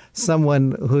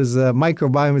someone whose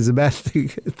microbiome is bad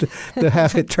to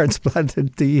have it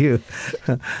transplanted to you.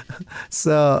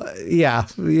 So, yeah,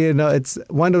 it's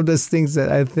one of those things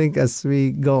that I think as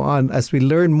we go on, as we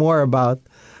learn more about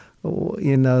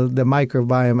the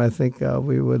microbiome, I think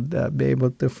we would be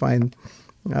able to find,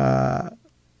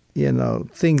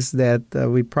 things that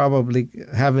we probably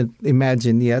haven't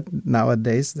imagined yet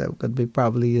nowadays that could be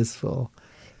probably useful.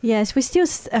 Yes, we still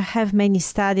have many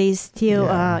studies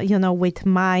with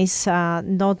mice,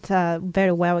 not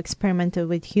very well experimented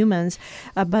with humans.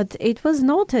 But it was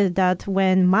noted that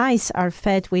when mice are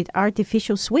fed with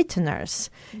artificial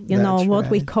sweeteners, what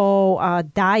we call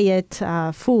diet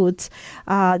foods,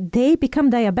 they become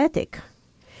diabetic.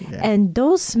 Yeah. And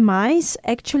those mice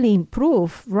actually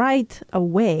improve right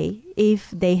away if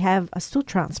they have a stool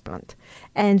transplant.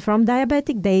 And from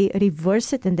diabetic, they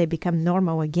reverse it and they become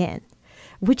normal again,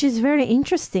 which is very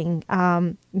interesting.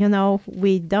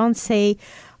 We don't say,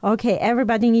 okay,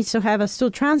 everybody needs to have a stool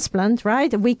transplant,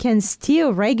 right? We can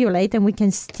still regulate and we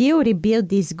can still rebuild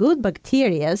these good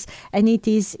bacteria, and it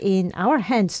is in our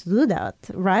hands to do that,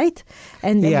 right?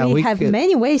 And we have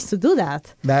many ways to do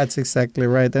that. That's exactly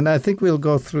right. And I think we'll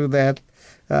go through that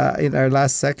in our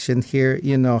last section here.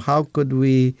 How could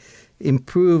we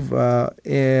improve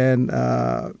and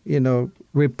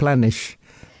replenish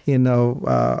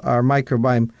our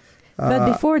microbiome. But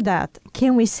before that,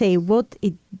 can we say what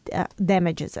it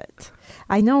damages it?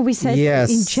 I know we said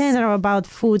in general about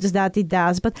foods that it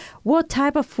does, but what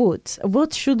type of foods?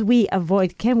 What should we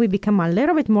avoid? Can we become a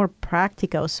little bit more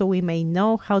practical so we may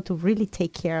know how to really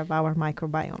take care of our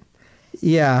microbiome?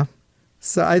 Yeah.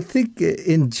 So I think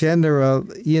in general,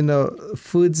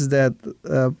 foods that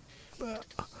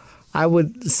I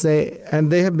would say,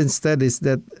 and there have been studies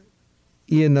that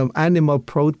animal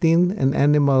protein and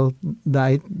animal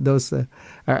diet, those are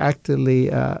actually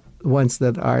ones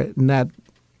that are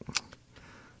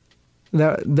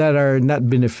not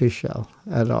beneficial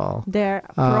at all. They're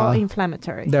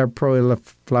pro-inflammatory. They're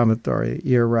pro-inflammatory.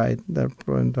 You're right. They're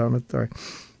pro-inflammatory.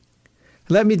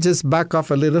 Let me just back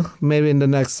off a little, maybe in the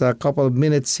next couple of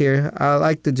minutes here. I'd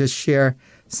like to just share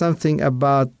something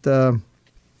about,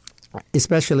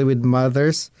 especially with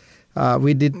mothers.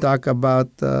 We did talk about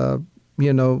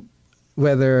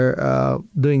whether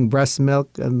doing breast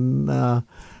milk and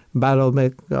bottled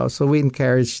milk. So we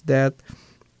encourage that.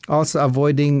 Also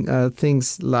avoiding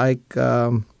things like,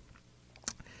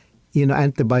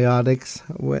 antibiotics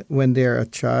when they're a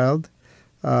child.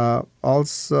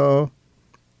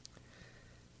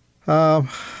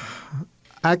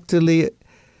 Actually,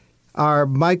 our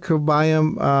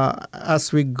microbiome,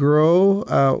 as we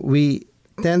grow, we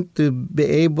tend to be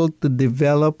able to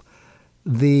develop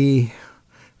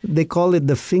they call it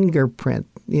the fingerprint.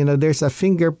 There's a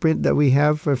fingerprint that we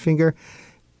have for a finger.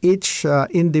 Each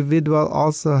individual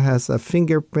also has a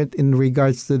fingerprint in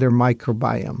regards to their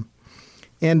microbiome.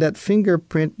 And that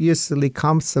fingerprint usually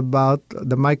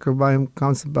the microbiome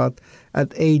comes about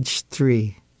at age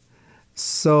 3.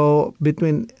 So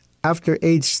after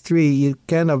age 3, you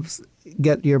kind of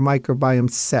get your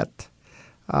microbiome set.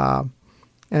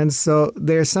 And so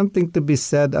there's something to be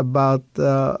said about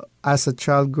as a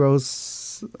child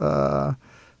grows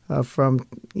from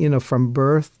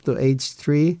birth to age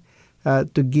 3,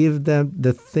 to give them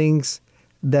the things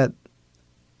that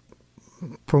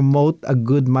promote a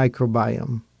good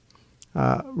microbiome,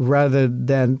 rather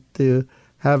than to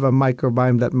have a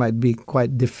microbiome that might be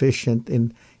quite deficient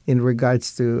in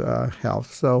regards to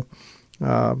health. So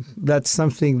that's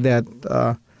something that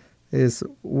is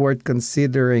worth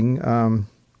considering.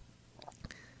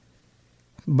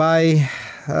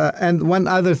 And one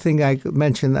other thing I could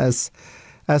mention, as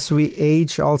we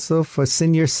age also, for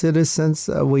senior citizens,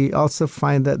 we also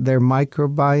find that their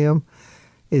microbiome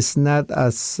is not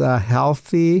as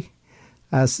healthy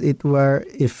as it were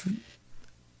if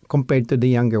compared to the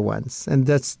younger ones. And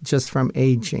that's just from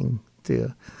aging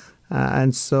too.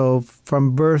 And so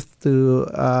from birth to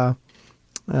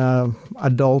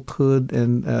adulthood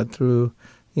and through,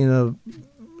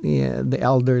 the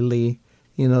elderly,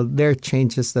 there are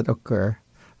changes that occur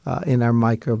in our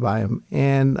microbiome.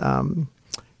 And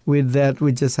with that,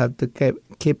 we just have to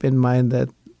keep in mind that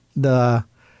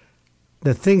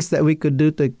the things that we could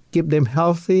do to keep them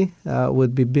healthy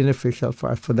would be beneficial for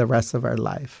us for the rest of our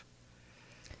life.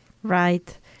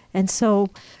 Right. And so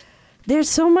there's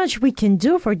so much we can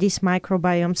do for this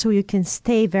microbiome so you can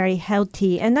stay very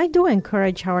healthy. And I do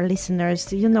encourage our listeners.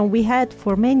 We had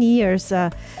for many years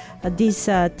this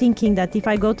thinking that if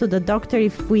I go to the doctor,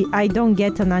 I don't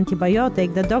get an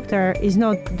antibiotic, the doctor is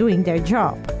not doing their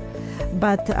job.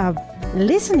 But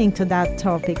listening to that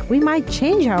topic, we might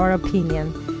change our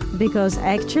opinion, because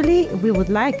actually we would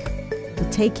like to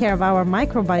take care of our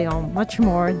microbiome much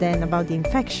more than about the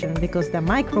infection, because the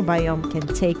microbiome can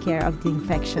take care of the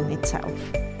infection itself.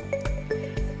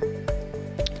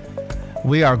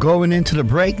 We are going into the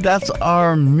break. That's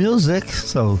our music.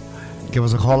 So give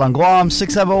us a call on Guam,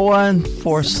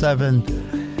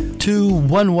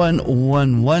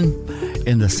 671-472-1111.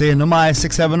 In the CNMI,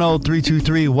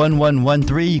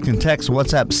 670-323-1113. You can text,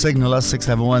 WhatsApp, signal us,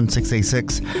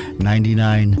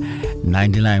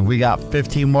 671-686-9999. We got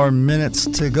 15 more minutes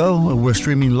to go. We're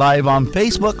streaming live on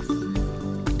Facebook.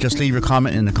 Just leave your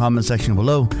comment in the comment section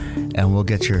below, and we'll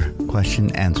get your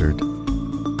question answered.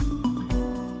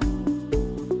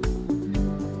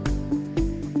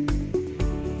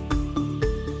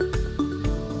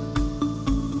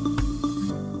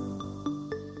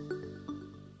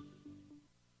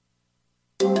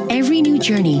 Every new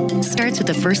journey starts with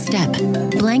the first step.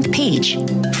 Blank page,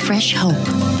 fresh hope.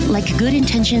 Like good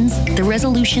intentions, the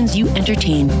resolutions you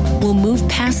entertain will move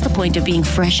past the point of being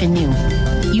fresh and new.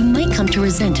 You might come to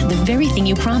resent the very thing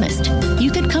you promised.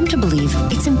 You could come to believe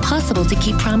it's impossible to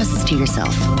keep promises to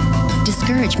yourself.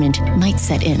 Discouragement might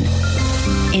set in.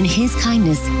 In His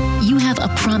kindness, you have a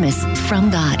promise from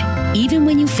God. Even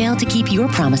when you fail to keep your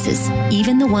promises,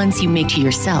 even the ones you make to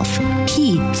yourself,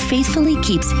 He faithfully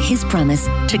keeps His promise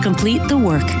to complete the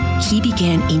work He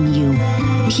began in you.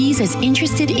 He's as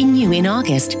interested in you in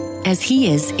August as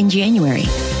He is in January.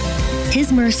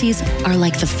 His mercies are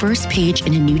like the first page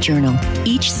in a new journal.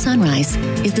 Each sunrise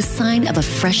is the sign of a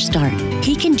fresh start.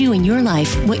 He can do in your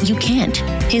life what you can't.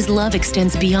 His love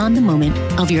extends beyond the moment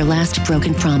of your last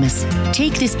broken promise.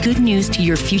 Take this good news to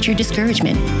your future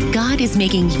discouragement. God is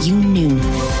making you new.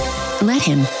 Let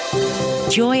Him.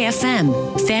 Joy FM,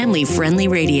 family-friendly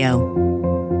radio.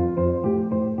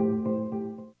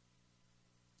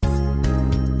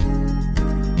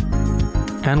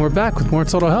 And we're back with more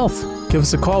Total Health. Give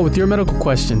us a call with your medical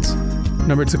questions.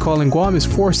 Number to call in Guam is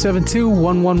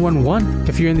 472-1111.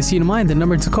 If you're in the CNMI, the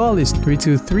number to call is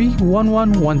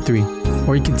 323-1113.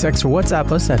 Or you can text or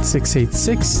WhatsApp us at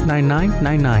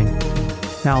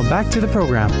 686-9999. Now back to the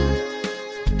program.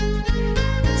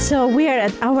 So we are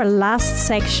at our last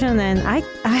section, and I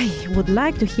would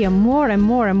like to hear more and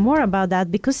more and more about that,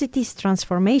 because it is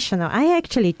transformational. I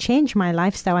actually changed my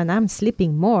lifestyle, and I'm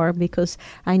sleeping more because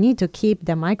I need to keep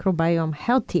the microbiome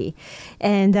healthy.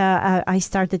 And I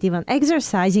started even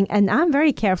exercising, and I'm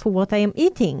very careful what I am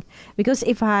eating, because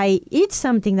if I eat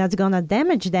something that's going to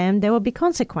damage them, there will be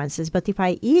consequences. But if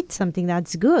I eat something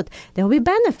that's good, there will be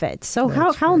benefits. So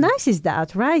how nice is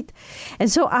that, right? And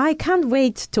so I can't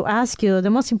wait to ask you the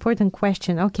most important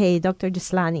question. Okay, Dr.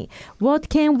 Gisselani, what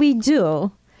can we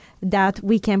do that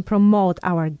we can promote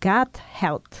our gut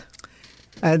health?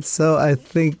 And so I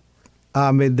think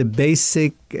the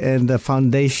basic and the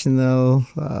foundational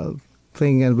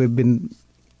thing, and we've been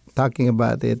talking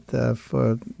about it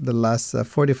for the last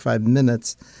 45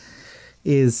 minutes,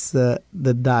 is the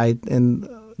diet. And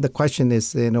the question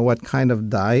is, what kind of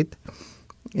diet?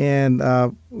 And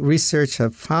research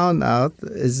have found out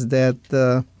is that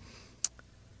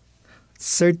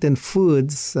certain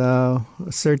foods,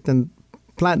 certain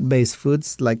plant-based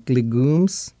foods like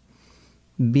legumes,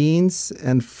 beans,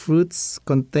 and fruits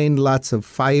contain lots of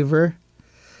fiber.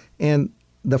 And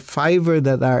the fiber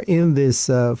that are in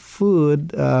this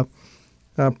food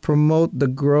promote the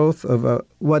growth of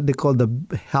what they call the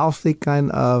healthy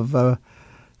kind of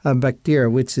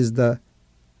bacteria, which is the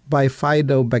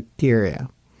bifidobacteria.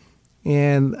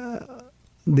 And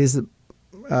these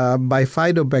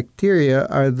bifidobacteria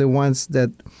are the ones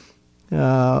that,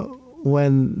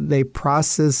 when they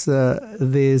process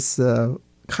these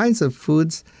kinds of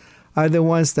foods, are the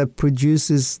ones that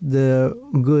produces the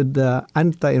good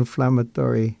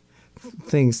anti-inflammatory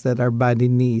things that our body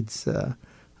needs to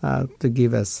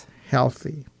give us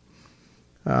healthy.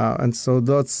 And so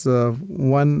that's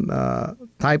one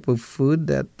type of food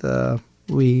that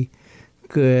we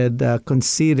could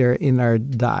consider in our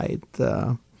diet.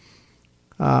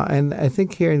 And I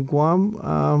think here in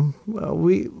Guam,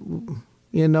 we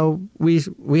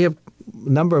have a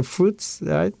number of fruits,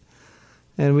 right?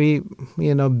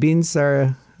 And beans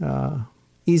are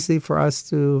easy for us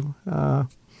to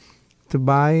to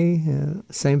buy.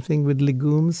 Same thing with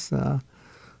legumes.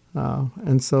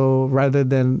 And so rather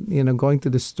than, going to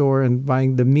the store and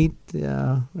buying the meat,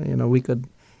 we could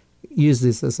use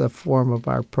this as a form of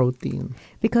our protein.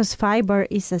 Because fiber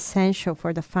is essential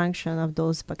for the function of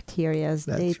those bacteria.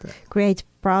 They Right. create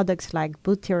products like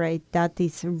butyrate that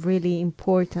is really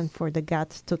important for the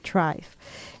gut to thrive.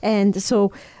 And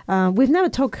so we've now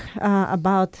talked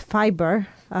about fiber.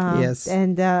 Yes.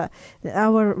 And the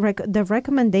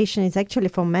recommendation is actually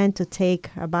for men to take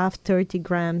above 30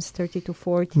 grams, 30 to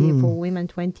 40, for women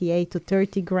 28 to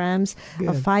 30 grams Good.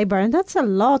 of fiber. And that's a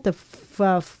lot of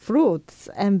fruits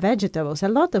and vegetables, a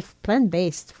lot of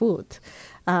plant-based food.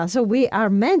 So we are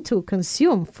meant to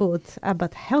consume food,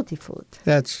 but healthy food.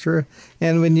 That's true.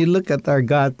 And when you look at our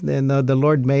gut, the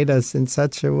Lord made us in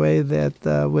such a way that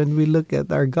when we look at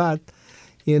our gut,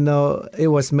 it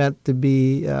was meant to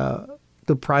be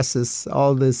to process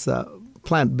all these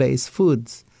plant-based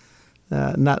foods,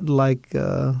 not like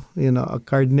a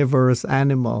carnivorous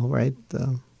animal, right?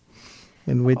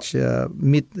 In which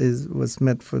meat was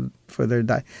meant for their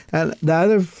diet. And the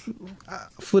other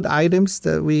food items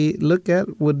that we look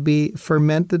at would be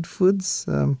fermented foods,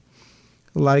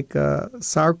 like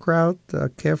sauerkraut,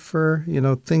 kefir,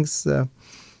 things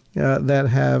that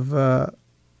have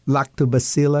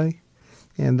lactobacilli,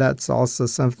 and that's also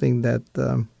something that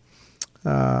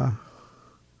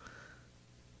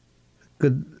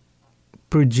could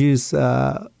produce,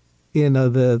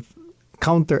 the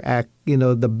counteract,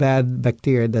 the bad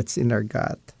bacteria that's in our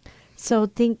gut. So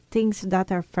things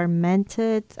that are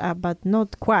fermented, but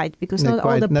not quite, because not all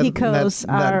quite, the pickles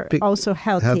are also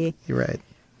healthy. Right.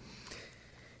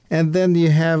 And then you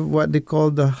have what they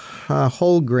call the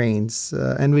whole grains,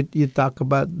 and you talk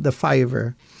about the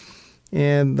fiber.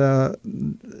 And the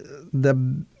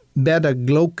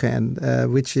beta-glucan,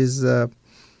 which is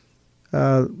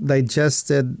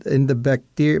digested in the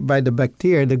by the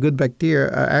bacteria, the good bacteria,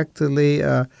 actually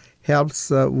helps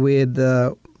with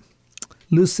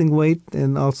losing weight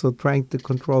and also trying to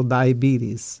control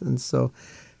diabetes. And so,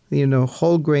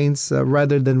 whole grains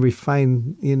rather than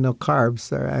refined,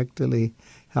 carbs are actually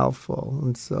helpful.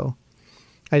 And so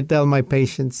I tell my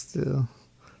patients to,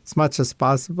 as much as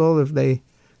possible, if they,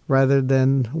 rather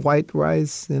than white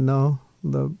rice, the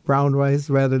brown rice,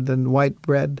 rather than white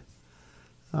bread,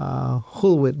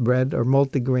 whole wheat bread or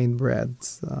multigrain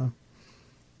breads.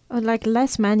 Or like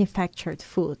less manufactured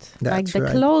food. That's like the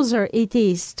right. closer it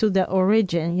is to the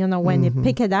origin, when you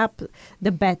pick it up,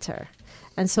 the better.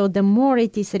 And so the more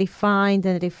it is refined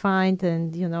and, That's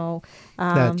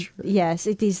right. yes,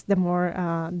 it is the more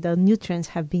the nutrients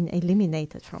have been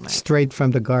eliminated from it. Straight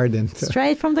from the garden.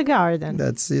 Straight from the garden.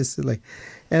 That's easily.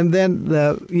 And then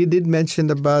you did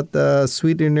mention about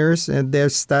sweeteners, and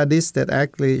there's studies that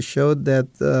actually showed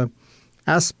that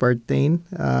aspartame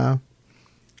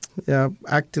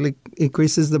actually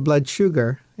increases the blood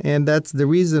sugar. And that's the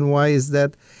reason why is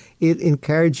that it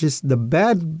encourages the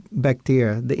bad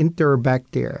bacteria, the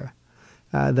enterobacteria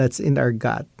that's in our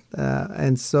gut.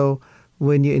 And so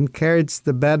when you encourage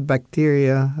the bad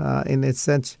bacteria, in a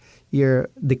sense, you're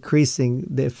decreasing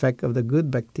the effect of the good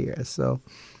bacteria. So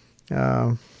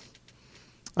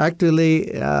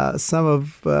actually, some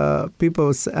of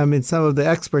some of the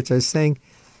experts are saying,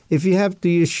 if you have to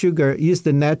use sugar, use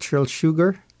the natural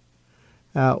sugar,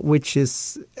 which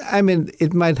is,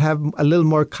 it might have a little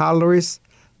more calories,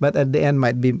 but at the end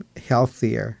might be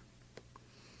healthier.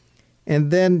 And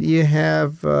then you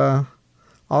have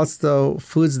also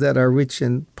foods that are rich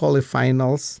in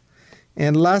polyphenols.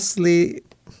 And lastly,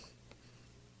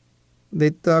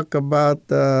 they talk about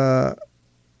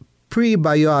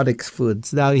prebiotics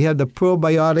foods. Now you have the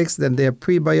probiotics, then there are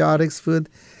prebiotics food.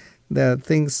 There are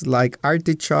things like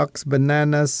artichokes,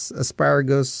 bananas,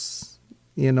 asparagus,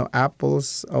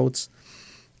 apples, oats.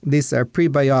 These are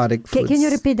prebiotic foods. Can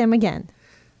you repeat them again?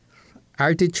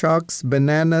 Artichokes,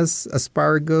 bananas,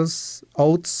 asparagus,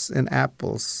 oats, and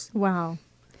apples. Wow.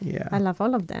 Yeah. I love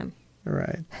all of them.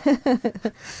 Right.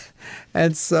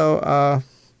 And so,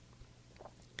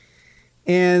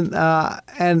 and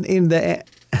in the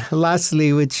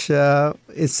lastly, which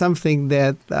is something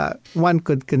that one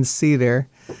could consider,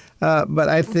 but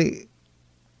I think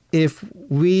if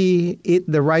we eat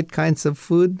the right kinds of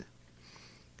food,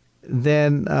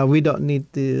 then we don't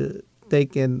need to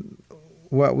take in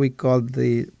what we call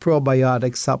the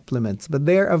probiotic supplements, but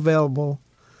they're available.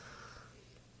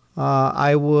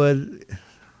 I would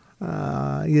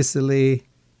usually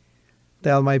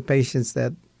tell my patients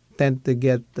that tend to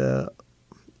get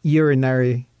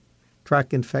urinary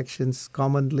tract infections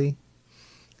commonly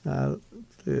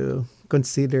to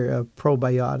consider a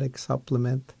probiotic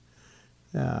supplement.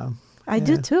 I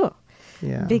do too.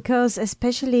 Yeah. Because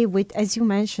especially with, as you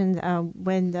mentioned,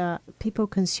 when people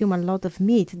consume a lot of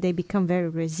meat, they become very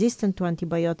resistant to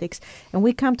antibiotics. And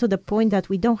we come to the point that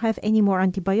we don't have any more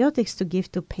antibiotics to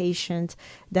give to patients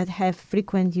that have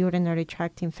frequent urinary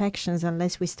tract infections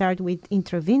unless we start with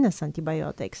intravenous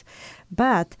antibiotics.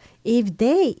 But if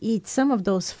they eat some of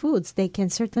those foods, they can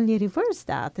certainly reverse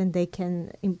that, and they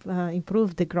can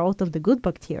improve the growth of the good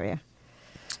bacteria.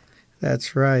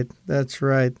 That's right. That's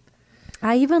right.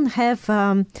 I even have,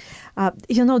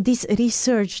 this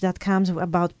research that comes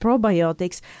about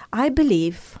probiotics. I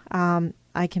believe,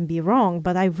 I can be wrong,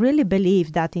 but I really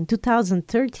believe that in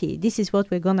 2030, this is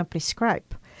what we're going to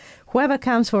prescribe. Whoever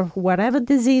comes for whatever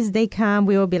disease they come,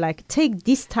 we will be like, take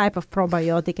this type of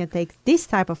probiotic and take this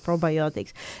type of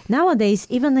probiotics. Nowadays,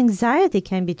 even anxiety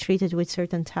can be treated with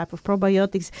certain type of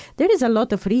probiotics. There is a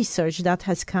lot of research that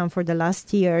has come for the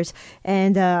last years.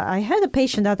 And I had a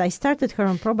patient that I started her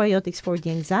on probiotics for the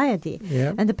anxiety.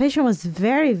 Yeah. And the patient was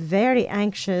very, very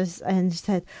anxious and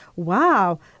said,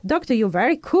 wow, doctor, you're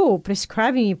very cool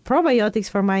prescribing me probiotics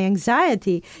for my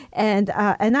anxiety. And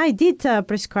I did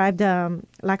prescribe the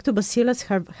Lactobacillus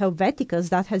helveticus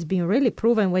that has been really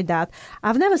proven with that.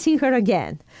 I've never seen her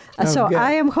again. So good.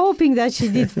 I am hoping that she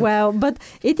did well. But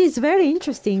it is very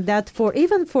interesting that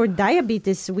even for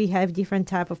diabetes, we have different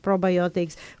type of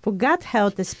probiotics. For gut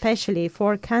health especially,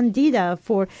 for candida,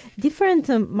 for different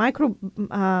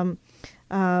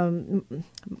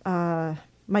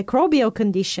microbial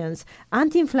conditions,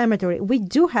 anti-inflammatory, we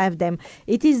do have them.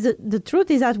 It is the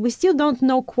truth is that we still don't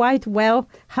know quite well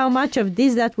how much of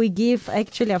this that we give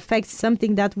actually affects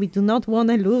something that we do not want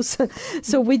to lose.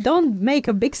 So we don't make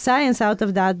a big science out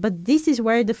of that, but this is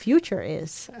where the future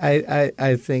is.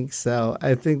 I think so.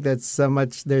 I think that's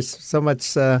there's so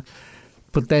much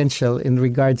potential in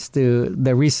regards to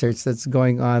the research that's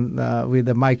going on with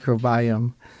the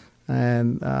microbiome,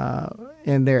 and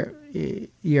there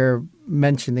you're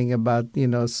mentioning about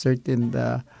certain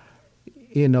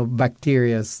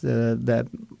bacteria that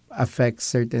affect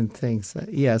certain things.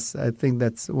 Yes, I think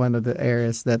that's one of the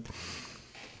areas that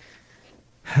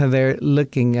they're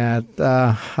looking at.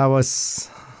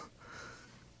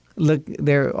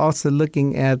 They're also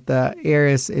looking at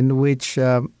areas in which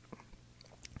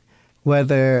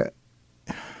whether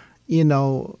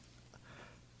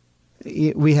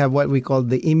we have what we call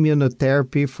the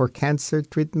immunotherapy for cancer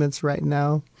treatments right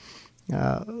now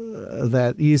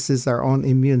that uses our own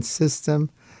immune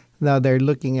system. Now they're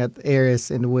looking at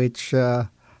areas in which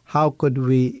how could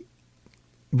we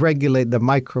regulate the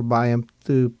microbiome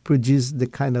to produce the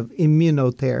kind of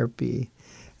immunotherapy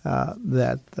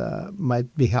that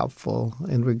might be helpful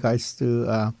in regards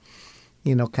to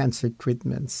cancer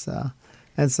treatments.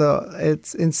 And so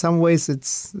it's in some ways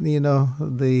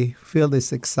the field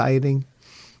is exciting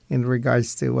in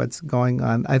regards to what's going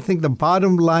on. I think the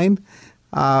bottom line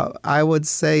I would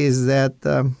say is that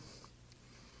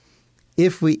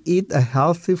if we eat a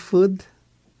healthy food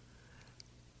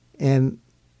and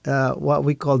what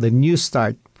we call the New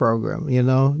Start program,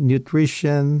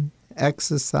 nutrition,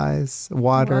 exercise,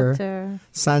 water,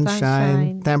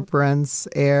 sunshine, temperance,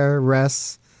 air,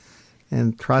 rest,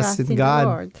 and trust in God.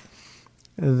 Lord.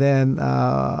 Then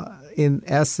in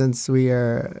essence, we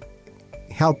are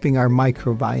helping our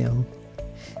microbiome.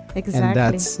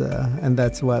 Exactly. And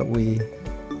that's what we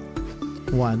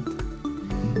want.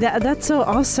 That's so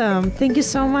awesome. Thank you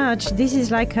so much. This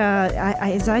is like,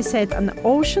 as I said, an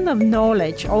ocean of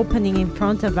knowledge opening in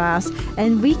front of us,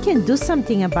 and we can do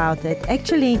something about it.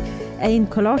 Actually, in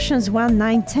Colossians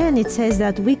 1:9-10, it says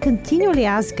that we continually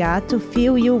ask God to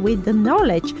fill you with the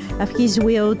knowledge of His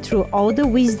will through all the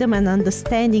wisdom and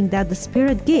understanding that the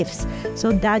Spirit gives,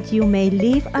 so that you may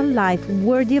live a life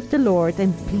worthy of the Lord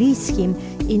and please Him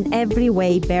in every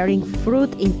way, bearing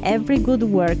fruit in every good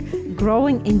work,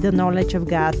 growing in the knowledge of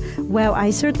God. Well,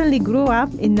 I certainly grew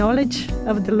up in knowledge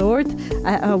of the Lord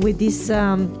with this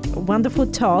wonderful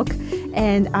talk,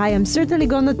 and I am certainly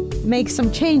going to make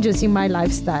some changes in my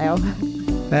lifestyle.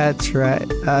 That's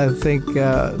right. I think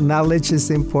knowledge is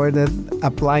important.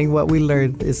 Applying what we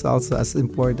learned is also as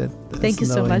important. Thank you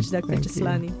so much, Dr.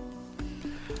 Jaslani.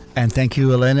 And thank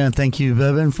you, Elena, and thank you,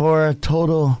 Bevan, for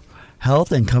Total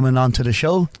Health and coming on to the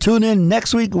show. Tune in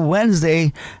next week,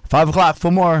 Wednesday, 5 o'clock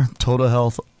for more Total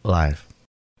Health Live.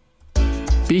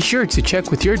 Be sure to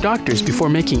check with your doctors before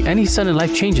making any sudden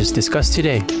life changes discussed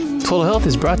today. Total Health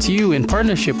is brought to you in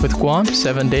partnership with Guam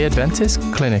Seventh-day Adventist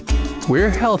Clinic,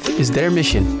 where health is their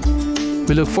mission.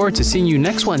 We look forward to seeing you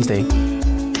next Wednesday.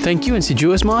 Thank you and si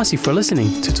Juas Maasi for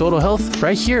listening to Total Health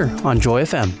right here on Joy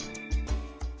FM.